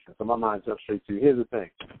is racing. So my mind jumps straight to you. Here's the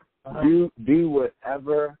thing: do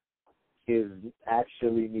whatever is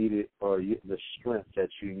actually needed for the strength that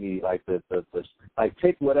you need. Like like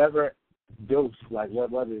take whatever dose, like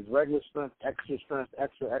whether it's regular strength, extra,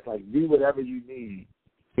 like do whatever you need.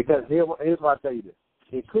 Because here's why I tell you this: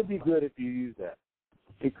 it could be good if you use that.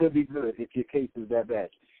 It could be good if your case is that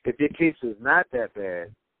bad. If your case is not that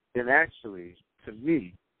bad, then actually, to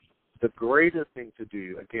me, the greater thing to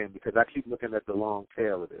do, again, because I keep looking at the long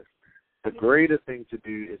tail of this, the greater thing to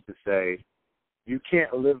do is to say, you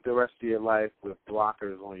can't live the rest of your life with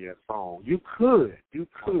blockers on your phone. You could,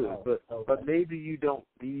 but maybe you don't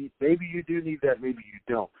need, maybe you do need that, maybe you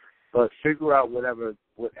don't. But figure out whatever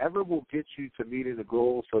will get you to meeting the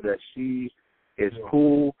goal so that she is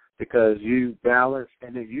cool, because you balance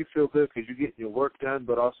and then you feel good because you're getting your work done,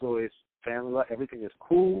 but also it's family life, everything is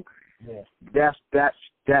cool. Yeah. That's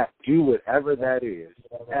do whatever that is.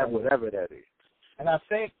 Add whatever that is. And I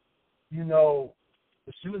think,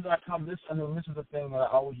 as soon as I come this is the thing that I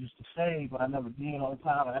always used to say, but I never did all the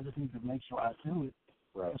time, and I just need to make sure I do it.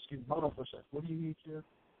 Right. Excuse me, hold on for a second. What do you need here?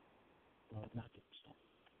 Not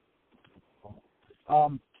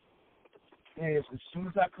is as soon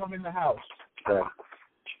as I come in the house, go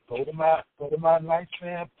to my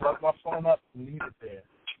nightstand, plug my phone up, and leave it there.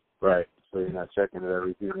 Right. So you're not checking it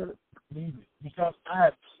every few minutes. Leave it. Because I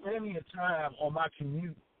have plenty of time on my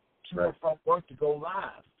commute to and from work to go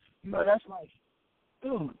live. That's like,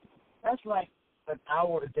 dude, that's like an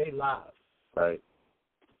hour a day live. Right.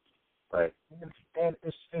 Right. And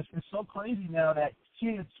it's so crazy now that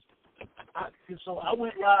kids. So I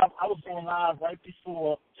went live. I was going live right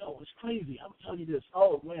before. It's crazy. I'm telling you this.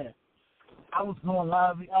 Oh man, I was going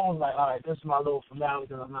live. I was like, all right, this is my little finale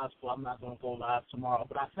because I'm not going to go live tomorrow.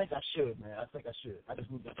 But I think I should, man. I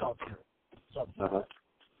just need to talk to her. So I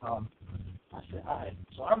said, all right.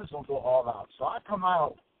 So I'm just going to go all out. So I come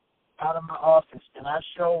out of my office and I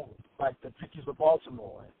show like the pictures of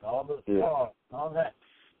Baltimore and all the cars and all that.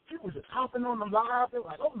 People were just hopping on the live. They were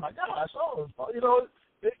like, oh my gosh,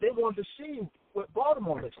 They wanted to see what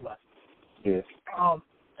Baltimore looks like. Yes.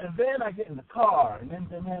 And then I get in the car, and then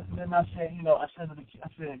I said, I know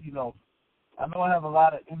I have a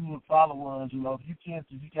lot of Indian followers. If you have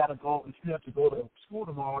to go to school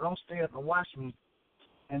tomorrow, don't stay up and watch me.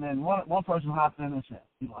 And then one person hopped in and said,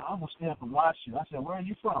 I'm gonna stay up and watch you. I said, where are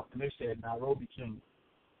you from? And they said, Nairobi, Kenya.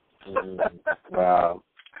 Wow.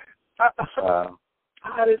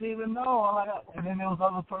 I didn't even know. And then there was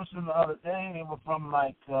another person the other day. They were from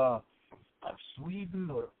like Sweden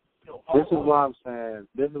or. This is why I'm saying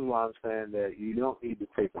that you don't need to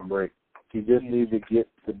take a break. You just need to get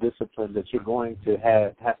the discipline that you're going to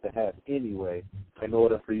have to have anyway in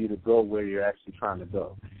order for you to go where you're actually trying to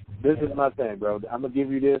go. This is my thing, bro. I'm gonna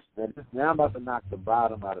give you this. Now I'm about to knock the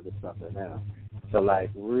bottom out of this something now. So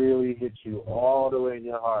like really hit you all the way in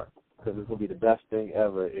your heart. Because it's going to be the best thing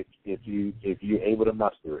ever if you're able to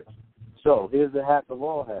muster it. So here's the hack of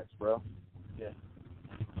all hacks, bro. Yeah.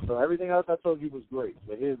 So everything else I told you was great,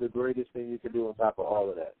 but here's the greatest thing you can do on top of all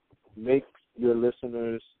of that. Make your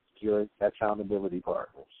listeners your accountability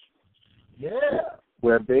partners. Yeah.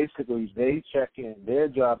 Where basically they check in. Their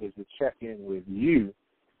job is to check in with you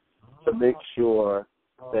to make sure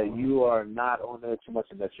that you are not on there too much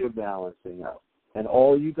and that you're balancing out. And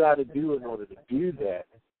all you got to do in order to do that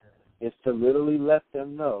is to literally let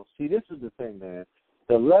them know. See, this is the thing, man.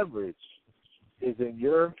 The leverage is in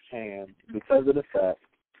your hand because of the fact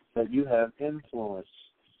that you have influence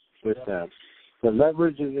with them. The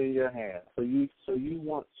leverage is in your hand. So you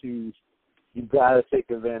got to take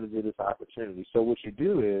advantage of this opportunity. So what you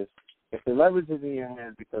do is, if the leverage is in your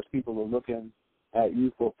hand because people are looking at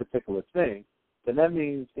you for a particular thing, then that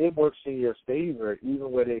means it works in your favor,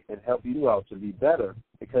 even where they can help you out to be better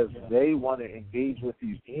because they want to engage with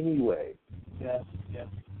you anyway. Yes, yes.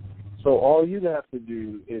 So all you have to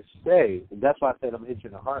do is say, and that's why I said I'm hitting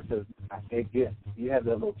the heart, because you have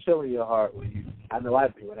that little chill in your heart when you, I know I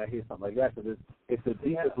do when I hear something like that, because it's the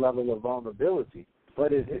deepest level of vulnerability.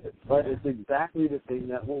 But it's exactly the thing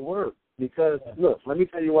that will work. Because, look, let me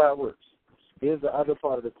tell you why it works. Here's the other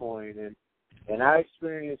part of the coin, and I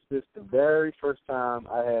experienced this the very first time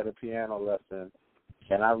I had a piano lesson,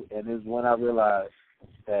 and it's when I realized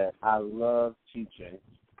that I love teaching,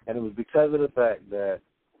 and it was because of the fact that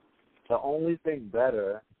the only thing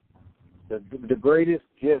better, the greatest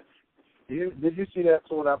gift. Did you see that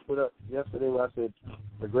quote I put up yesterday where I said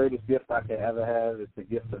the greatest gift I could ever have is to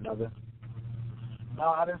gift another? No,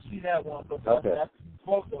 I didn't see that one, but okay. That's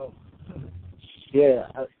quote though. Yeah,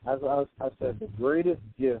 I said the greatest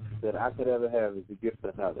gift that I could ever have is to gift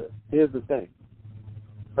another. Here's the thing.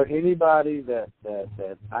 For anybody that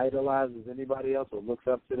idolizes anybody else or looks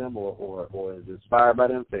up to them or is inspired by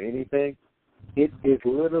them for anything, it is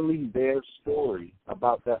literally their story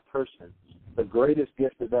about that person. The greatest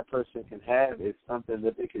gift that person can have is something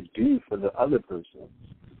that they could do for the other person.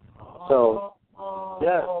 So,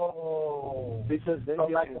 yeah. Because then so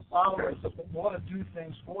like the followers want to do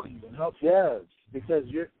things for you and help you. Yes, because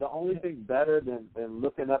you're the only thing better than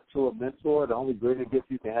looking up to a mentor, the only greater gift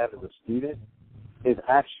you can have as a student is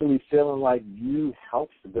actually feeling like you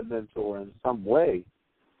helped the mentor in some way.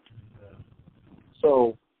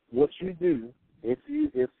 So what you do, if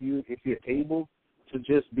you're able to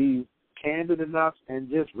just be candid enough and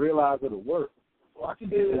just realize it'll work. Well, I can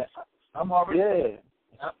do that. I'm already. Yeah.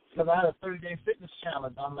 Because I had a 30-day fitness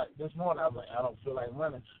challenge. I'm like, this morning I was like, I don't feel like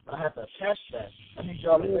running, but I have to attach that. I need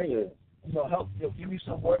y'all to help. Give me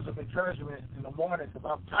some words of encouragement in the morning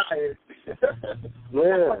because I'm tired.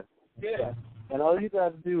 Yeah. Yeah. And all you got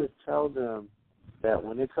to do is tell them that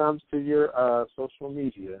when it comes to your social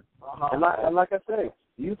media, and like I say,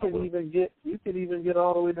 you can even get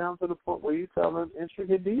all the way down to the point where you tell them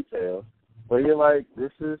intricate details, where you're like,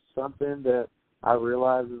 this is something that I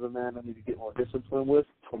realize as a man I need to get more discipline with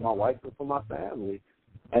for my wife and for my family.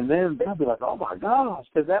 And then they'll be like, oh, my gosh,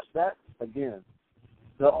 because that's, again,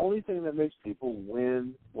 the only thing that makes people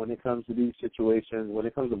win when it comes to these situations, when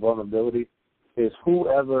it comes to vulnerability, is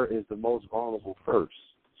whoever is the most vulnerable first.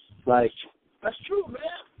 Like, that's true, man.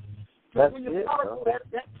 That's when you're powerful,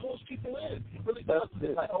 that pulls people in. It really does.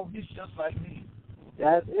 It's like, oh, he's just like me.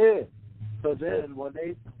 That's it. So then when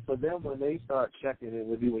they start checking in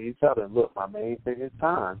with you, when you tell them, look, my main thing is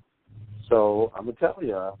time. So I'm gonna tell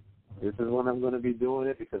y'all, this is when I'm gonna be doing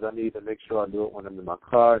it because I need to make sure I do it when I'm in my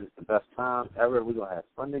car. It's the best time ever. We're gonna have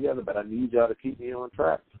fun together, but I need y'all to keep me on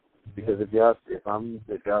track. Because if y'all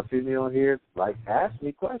see me on here, like, ask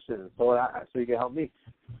me questions so you can help me.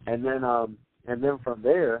 And then from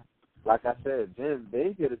there, like I said, then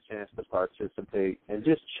they get a chance to participate and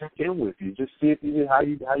just check in with you, just see how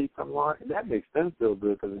you come along, and that makes them feel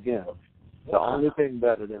good. Because again, the only thing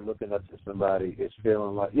better than looking up to somebody is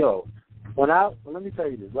feeling like, yo. Let me tell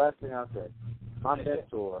you this last thing I'll say. My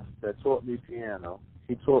mentor that taught me piano,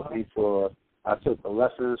 he taught me I took the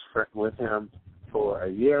lessons with him for a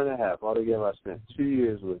year and a half. Altogether, I spent 2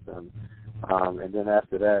 years with him, and then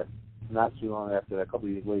after that, not too long after that, a couple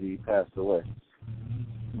of years later, he passed away.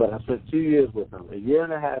 But I spent 2 years with him. A year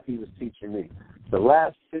and a half he was teaching me. The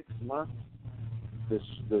last 6 months,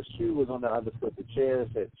 the shoe was on the other foot. The chairs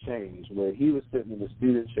had changed, where he was sitting in the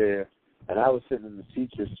student chair, and I was sitting in the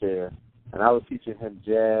teacher's chair, and I was teaching him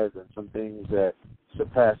jazz and some things that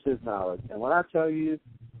surpassed his knowledge. And when I tell you,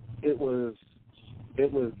 it was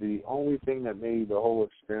the only thing that made the whole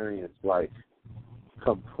experience, like,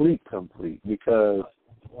 complete, because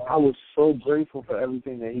I was so grateful for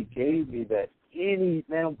everything that he gave me that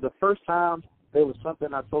the first time there was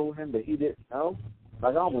something I told him that he didn't know,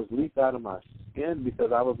 like, I almost leaped out of my skin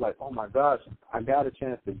because I was like, oh, my gosh, I got a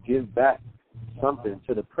chance to give back something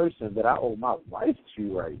to the person that I owe my life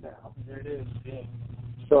to right now. There it is, yeah.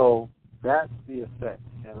 So that's the effect.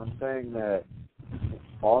 And I'm saying that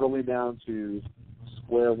all the way down to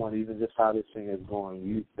square one, even just how this thing is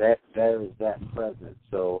going, there is that present.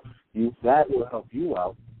 So that will help you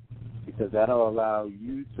out, because that'll allow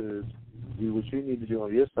you to do what you need to do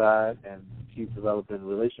on your side and keep developing a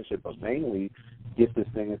relationship, but mainly get this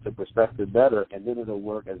thing into perspective better, and then it'll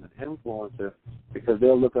work as an influencer, because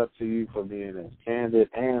they'll look up to you for being as candid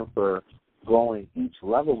and for going each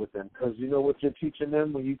level with them. Because you know what you're teaching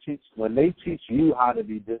them when they teach you how to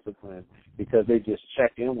be disciplined, because they just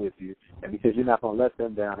check in with you, and because you're not going to let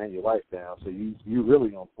them down and your wife down, so you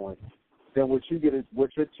really on point. Then what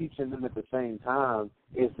you're teaching them at the same time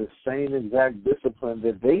is the same exact discipline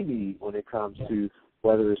that they need when it comes to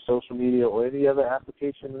whether it's social media or any other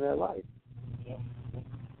application in their life.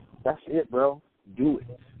 That's it, bro. Do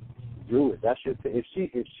it. Do it. That's your if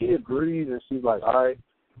she agrees and she's like, all right,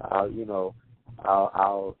 I'll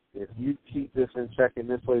if you keep this in check in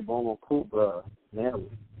this way, boom, cool, bro, nail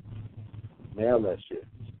it. Nail that shit.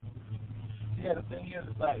 Yeah, the thing is,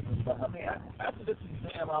 like, I mean, after this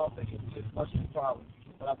exam, I don't think it's much of a problem.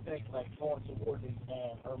 But I think, like, going toward the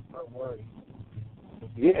exam, her worries.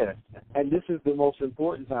 Yeah, and this is the most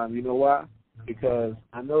important time. You know why? Because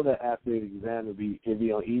I know that after the exam, it'll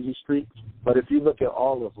be on easy street. But if you look at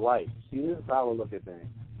all of life, see, this is how I look at things.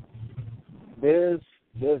 There's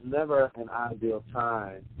never an ideal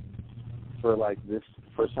time for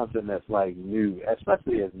something that's like new,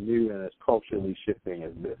 especially as new and as culturally shifting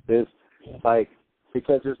as this.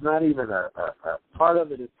 Because there's not even a part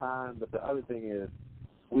of it is time, but the other thing is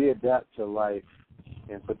we adapt to life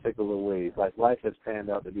in particular ways. Like, life has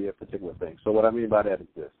panned out to be a particular thing. So what I mean by that is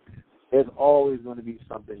this. There's always going to be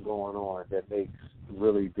something going on that makes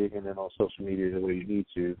really digging in on social media the way you need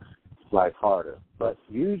to, like, harder. But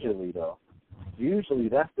usually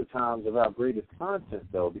that's the times of our greatest content,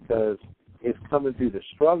 though, because it's coming through the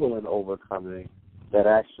struggle and overcoming that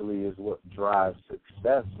actually is what drives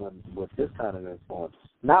success with this kind of influence.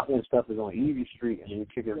 Not when stuff is on easy street and you're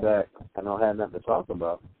kicking back and don't have nothing to talk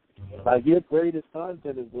about. Like, your greatest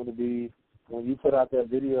content is going to be when you put out that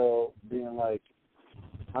video being like,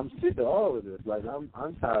 I'm sick of all of this. Like, I'm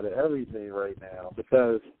tired of everything right now,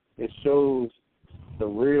 because it shows a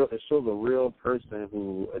real person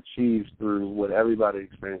who achieves through what everybody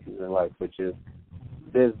experiences in life, which is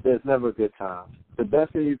there's never a good time. The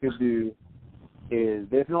best thing you can do is,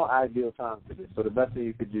 there's no ideal time for this. So the best thing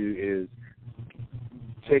you could do is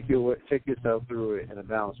take yourself through it in a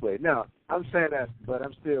balanced way. Now, I'm saying that, but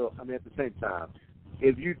at the same time,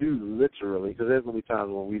 if you do literally, because there's going to be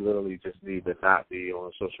times when we literally just need to not be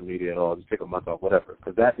on social media at all, just take a month off, whatever,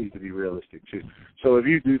 because that needs to be realistic too. So if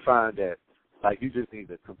you do find that, like, you just need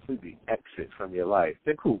to completely exit from your life,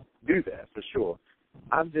 then cool, do that for sure.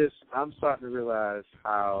 I'm starting to realize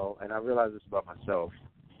how, and I realize this about myself,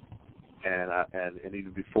 and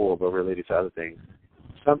even before, but related to other things.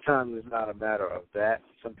 Sometimes it's not a matter of that.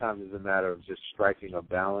 Sometimes it's a matter of just striking a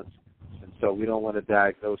balance. And so we don't want to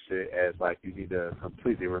diagnose it as like you need to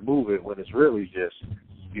completely remove it, when it's really just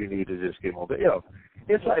you need to just get more. But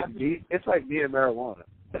it's like me and marijuana.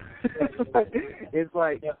 It's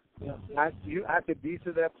like I could be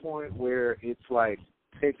to that point where it's like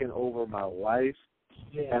taking over my life,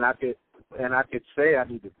 and I could say I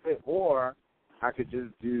need to quit, or I could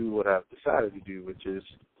just do what I've decided to do, which is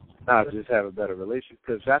not just have a better relationship,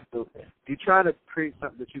 because you're trying to create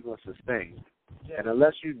something that you're going to sustain. Yeah. And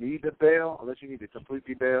unless you need to bail, unless you need to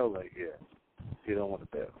completely bail, you don't want to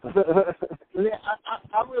bail. Yeah,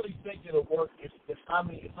 I really think it'll work if I'm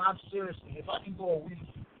seriously, if I can go a week,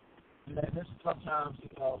 and there's sometimes,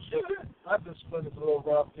 I've been spending a little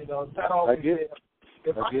rough, it's not always there.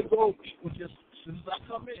 If I can go a week with just, as soon as I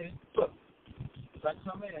come in,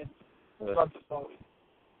 start the phone.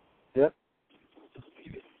 Yep.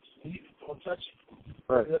 You don't touch it.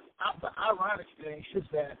 Right. The ironic thing is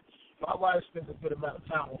that my wife spends a good amount of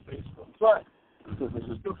time on Facebook, but she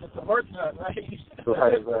still gets the work done, right?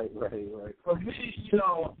 Right. For me,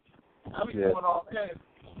 I be doing all that.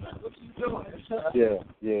 What you doing? Yeah.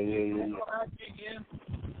 I dig in,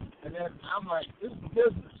 and then I'm like, this is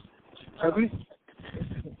business.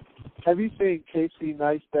 Have you seen Casey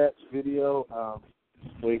Neistat's video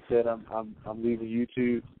where he said I'm leaving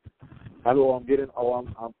YouTube? I'm getting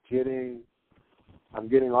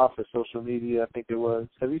off of social media, I think it was.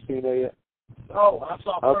 Have you seen that yet? Oh, I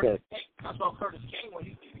saw Curtis King. I saw Curtis King when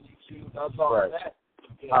he did YouTube. I saw that.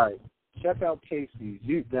 Yeah. All right. Check out Casey's.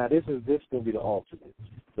 Now, this is going to be the ultimate.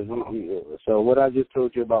 So what I just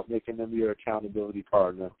told you about making them your accountability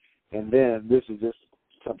partner, and then this is just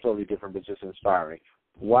something totally different but just inspiring.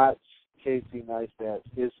 Watch Casey Neistat.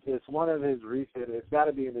 It's one of his recent. It's got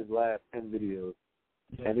to be in his last 10 videos,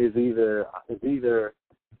 and it's either. It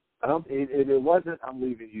wasn't. I'm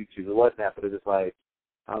leaving YouTube. It wasn't that, but it was like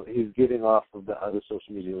he's getting off of the other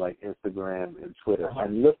social media like Instagram and Twitter.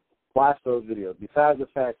 And watch those videos. Besides the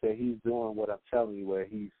fact that he's doing what I'm telling you, where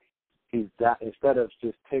he's instead of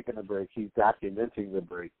just taking a break, he's documenting the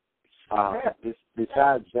break.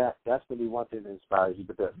 Besides that, that's going to be one thing that inspires you.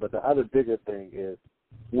 But the other bigger thing is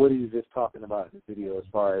what he's just talking about in the video as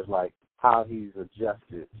far as like how he's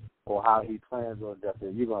adjusted or how he plans on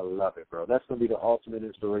adjusting. You're going to love it, bro. That's going to be the ultimate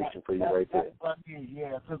inspiration for you right there.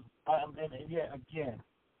 Yeah, because again,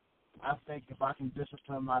 I think if I can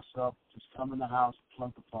discipline myself, just come in the house,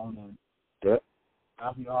 plug the phone in, yep,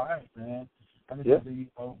 I'll be all right, man. And just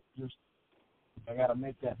I got to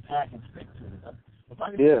make that pack and stick to it. If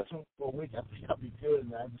I can do it for a week, I think I'll be good,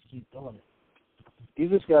 and I just keep doing it. You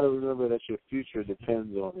just got to remember that your future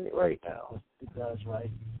depends on it right now. It does, right?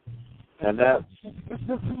 And this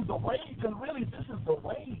is the wave, because really this is the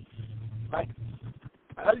wave. Like,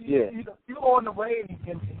 you on the wave,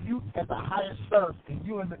 and you at the highest surf, and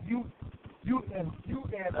you on the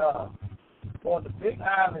big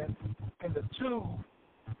island in the tube.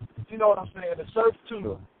 You know what I'm saying? The surf tube.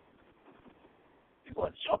 Sure. You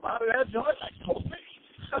want to jump out of that joint like so big.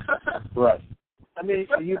 Right. I mean,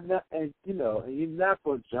 you're not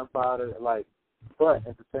going to jump out of it like. But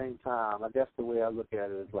at the same time, I guess the way I look at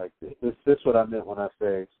it is like this. This is what I meant when I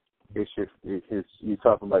say you're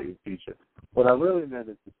talking about your future. What I really meant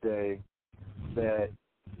is to say that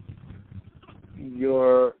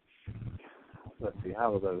let's see,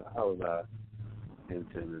 how was I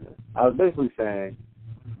intending it? I was basically saying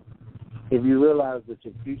if you realize that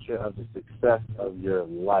your future of the success of your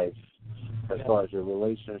life, as far as your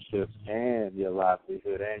relationships and your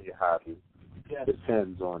livelihood and your hobby,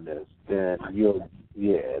 depends on this, then you'll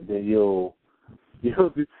do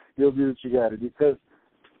what you got to do because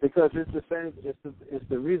it's the same. It's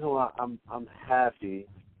the reason why I'm happy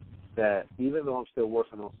that even though I'm still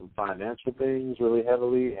working on some financial things really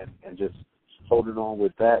heavily and just holding on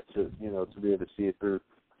with that to be able to see it through,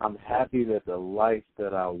 I'm happy that the life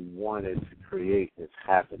that I wanted to create is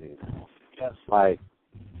happening. Yes. Like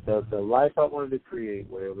the life I wanted to create,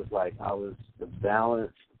 where it was like I was the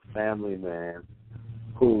balanced family man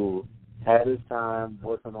who had his time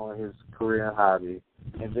working on his career and hobby,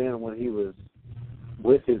 and then when he was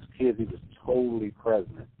with his kids, he was totally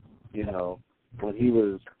present. When he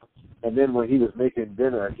was making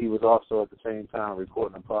dinner, he was also at the same time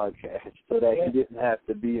recording a podcast, so that he didn't have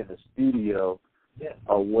to be in the studio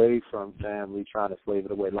away from family trying to slave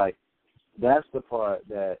it away. Like that's the part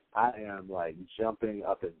that I am like jumping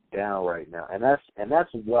up and down right now, and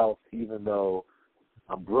that's wealth, even though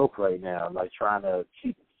I'm broke right now, like trying to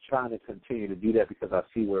continue to do that because I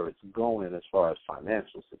see where it's going as far as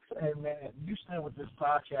financial success. Hey, man, you stand with this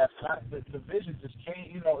podcast, the vision just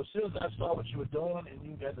came, as soon as I saw what you were doing and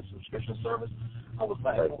you got the subscription service, I was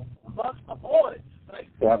like, I'm on it. Like,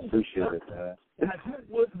 I appreciate it, man. Like, who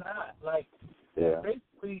would not? Like,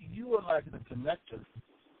 basically, you were like the connector.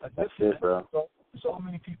 Like, that's it, bro. So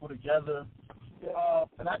many people together,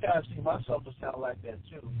 and I kind of see myself as kind of like that,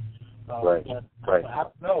 too. Right.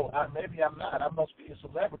 Maybe I'm not. I must be a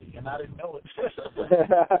celebrity, and I didn't know it.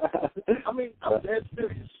 I mean, I'm dead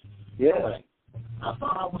serious. Yeah. Like, I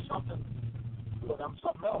thought I was something, but I'm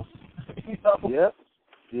something else. Yep.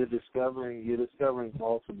 You're discovering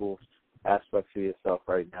multiple aspects of yourself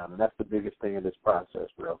right now, and that's the biggest thing in this process,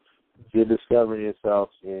 bro. You're discovering yourself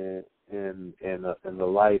in the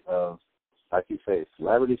light of, like you say,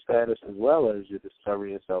 celebrity status, as well as you're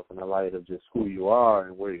discovering yourself in the light of just who you are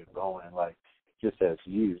and where you're going, like, just as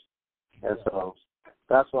you. And so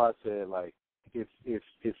that's why I said, like, if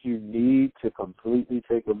you need to completely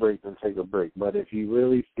take a break, then take a break. But if you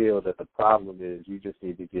really feel that the problem is you just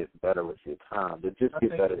need to get better with your time, then just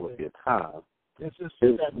get better with your time. It's just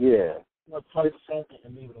and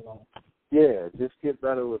leave it alone. Yeah, just get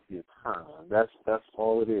better with your time. That's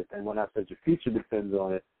all it is. And when I said your future depends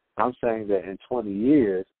on it, I'm saying that in 20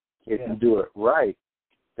 years, if you do it right,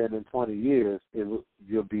 then in 20 years, you'll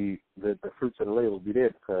be the fruits of the labor will be there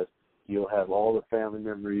because you'll have all the family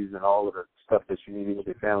memories and all of the stuff that you need with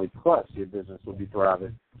your family. Plus, your business will be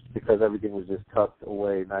thriving because everything was just tucked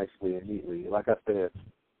away nicely and neatly. Like I said,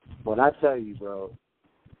 when I tell you, bro,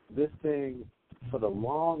 this thing for the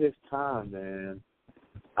longest time, man,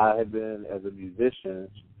 I have been as a musician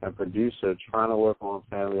and producer trying to work on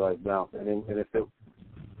family life balance,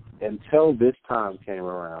 until this time came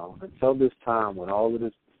around, until this time when all of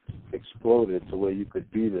this exploded to where you could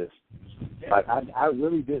do this, like I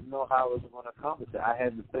really didn't know how I was going to accomplish it. I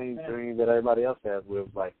had the same dream that everybody else has, where it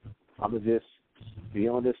was like I'm going to just be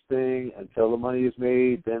on this thing until the money is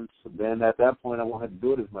made. Then at that point, I won't have to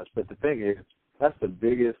do it as much. But the thing is, that's the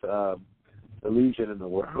biggest illusion in the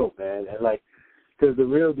world, man. And like, because the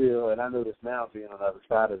real deal, and I know this now, being on the other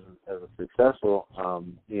side as a successful,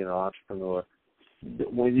 entrepreneur.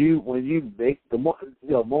 When you make the more,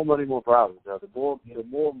 more money, more problems. The more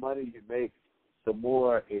money you make, the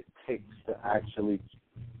more it takes to actually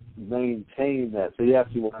maintain that. So you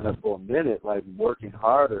have to wind up for a minute, like working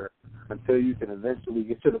harder until you can eventually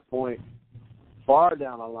get to the point far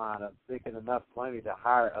down the line of making enough money to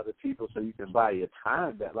hire other people so you can buy your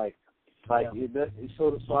time back. So I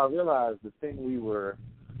realized the thing we were,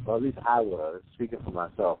 or at least I was, speaking for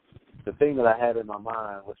myself, the thing that I had in my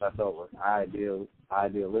mind, which I thought was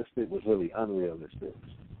idealistic, was really unrealistic.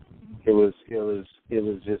 It was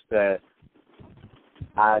just that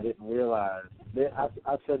I didn't realize.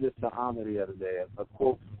 I said this to Ahmed the other day, a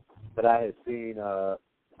quote that I had seen. I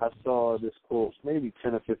saw this quote maybe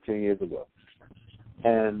 10 or 15 years ago,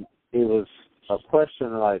 and it was a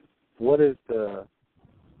question like, what is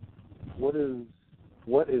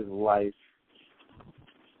life?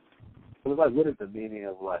 It was like, what is the meaning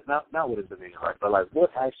of life? Not what is the meaning of life, but like,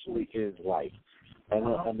 what actually is life? And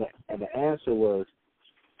the answer was,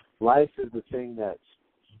 life is the thing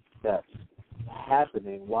that's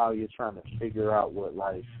happening while you're trying to figure out what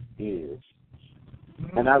life is.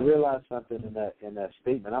 And I realized something in that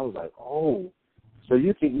statement. I was like, oh, so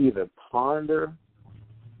you can either ponder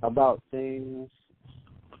about things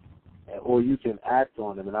or you can act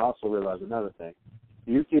on them. And I also realized another thing.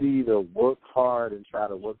 You could either work hard and try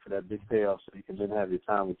to work for that big payoff so you can then have your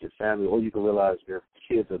time with your family, or you can realize your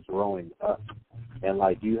kids are growing up. And,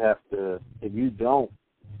 like, you have to, if you don't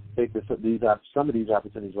take some of these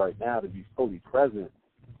opportunities right now to be fully present,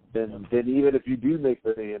 then even if you do make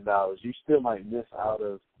 $1 million, you still might miss out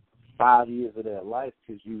of 5 years of that life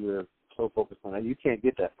because you were so focused on that. You can't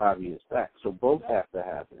get that 5 years back. So both have to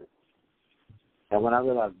happen. And when I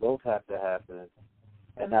realized both have to happen,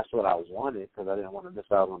 and that's what I wanted because I didn't want to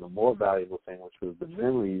miss out on the more valuable thing, which was the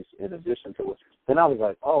memories in addition to it, then I was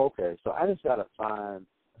like, oh, okay, so I just got to find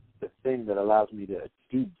the thing that allows me to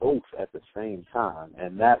do both at the same time.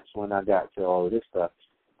 And that's when I got to all of this stuff.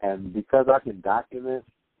 And because I can document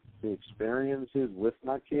the experiences with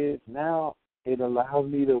my kids, now it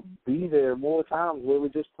allows me to be there more times where we're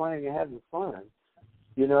just playing and having fun,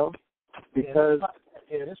 because...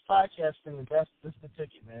 Yeah, this podcast thing, that's the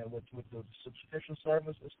ticket, man. With the subscription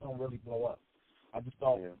service, it's going to really blow up. I just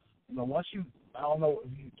don't, once I don't know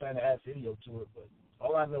if you plan to add video to it, but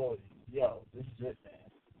all I know is, this is it,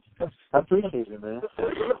 man. I appreciate it, man.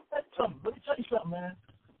 Let me tell you something, man.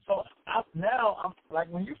 So I'm like,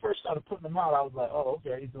 when you first started putting them out, I was like, oh,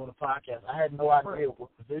 okay, he's doing a podcast. I had no idea what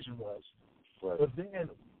the vision was. Right. But then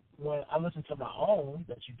when I listened to my own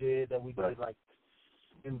that you did, that we did, like,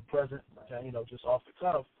 in the present, just off the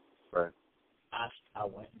cuff, right. I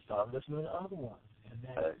went and started listening to other ones. And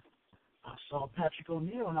then I saw Patrick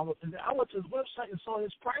O'Neal, and I went to his website and saw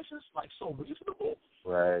his prices, like, so reasonable.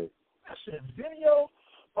 Right. I said, video?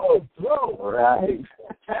 Oh, bro. Right.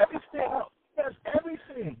 Everything. Yes,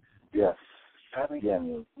 everything. Yes. Everything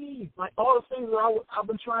you need. Like, all the things that I've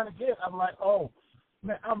been trying to get, I'm like, oh,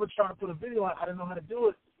 man, I've been trying to put a video on. I didn't know how to do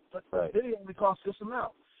it, but the video only costs this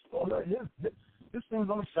amount. Oh, this thing's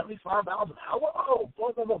only $75 an hour. Oh,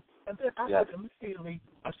 blah, blah, blah. And then I said immediately,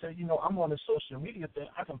 I'm on this social media thing.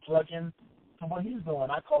 I can plug in to what he's doing.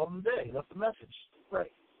 I called him today, left a message.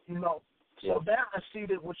 Right. So now I see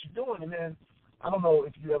that what you're doing, and then I don't know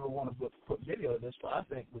if you ever want to put video of this, but I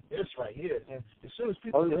think with this right here, and as soon as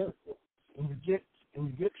people when you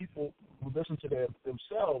get people who listen to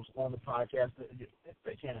themselves on the podcast,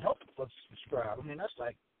 they can't help but subscribe. I mean, that's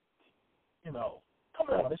like, come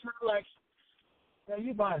on, it's not like,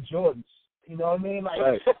 you buying Jordans, you know what I mean? Like,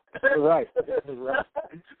 right.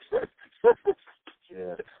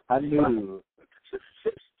 Yeah, I knew.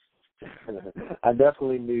 I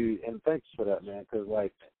definitely knew, and thanks for that, man. Because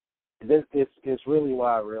like, it's really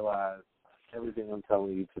why I realized everything I'm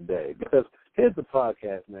telling you today. Because here's the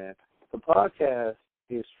podcast, man. The podcast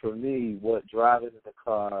is for me what driving in the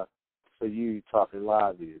car for you talking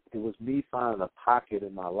live is. It was me finding a pocket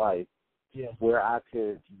in my life. Yeah. Where I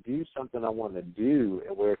could do something I want to do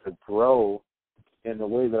and where it could grow in the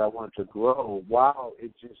way that I want to grow while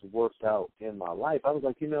it just worked out in my life. I was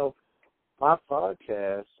like, my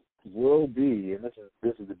podcast will be, and this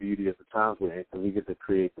is the beauty of the times we're in, because we get to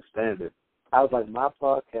create the standard. I was like, my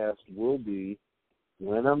podcast will be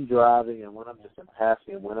when I'm driving and when I'm just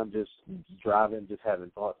happy and when I'm just driving, just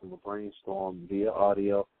having thoughts in the brainstorm via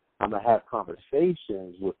audio. I'm going to have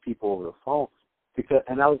conversations with people over the phone.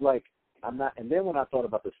 And I was like, I'm not. And then when I thought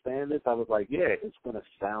about the standards, I was like, yeah, it's going to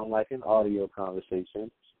sound like an audio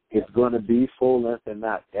conversation. It's going to be full length and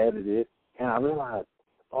not edited. And I realized,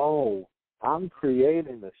 oh, I'm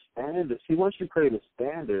creating a standard. See, once you create a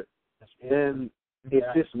standard, then it's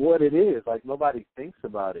just what it is. Like, nobody thinks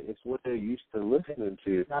about it. It's what they're used to listening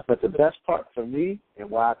to. But the best part for me, and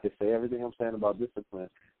why I could say everything I'm saying about discipline,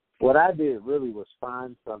 what I did really was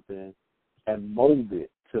find something and mold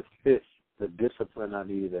it to fit the discipline I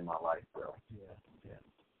needed in my life, bro. Yeah.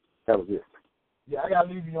 That was it. Yeah, I got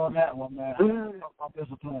to leave you on that one, man. I'm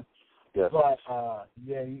discipline. Yes. But,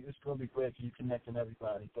 it's going to be great for you connecting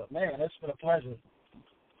everybody. But, man, it's been a pleasure.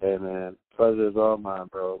 Hey, man, pleasure is all mine,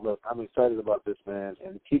 bro. Look, I'm excited about this, man,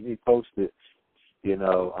 and keep me posted. You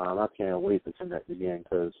know, I can't wait to connect again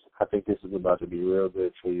because I think this is about to be real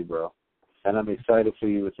good for you, bro. And I'm excited for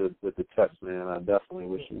you with the text, man. I definitely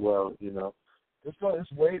wish you well, you know.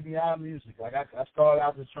 It's way beyond music. Like, I started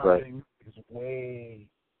out just trying to think it's way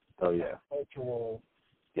cultural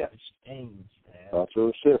exchange, man.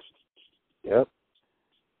 Cultural shifts. Yep.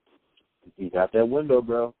 You got that window,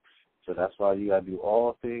 bro. So that's why you got to do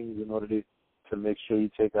all things in order to make sure you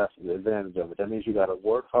take advantage of it. That means you got to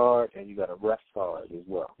work hard and you got to rest hard as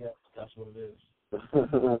well. Yeah, that's what it is.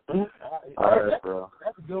 All right, bro.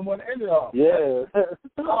 That's a good one to end it off. Yeah.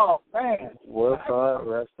 Oh, man. Work hard,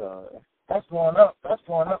 rest hard. That's going up.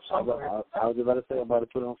 Somewhere. I was about to say, I'm about to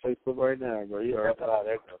put it on Facebook right now, bro. You already thought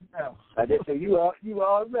that. I did say you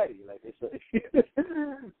all ready, like they say.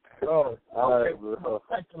 Oh, all okay, right, bro.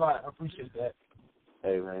 Thanks a lot. I appreciate that.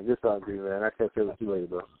 Hey, man, good talking to you, man. I catch up with you later,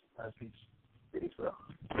 bro. Peace. Peace, bro.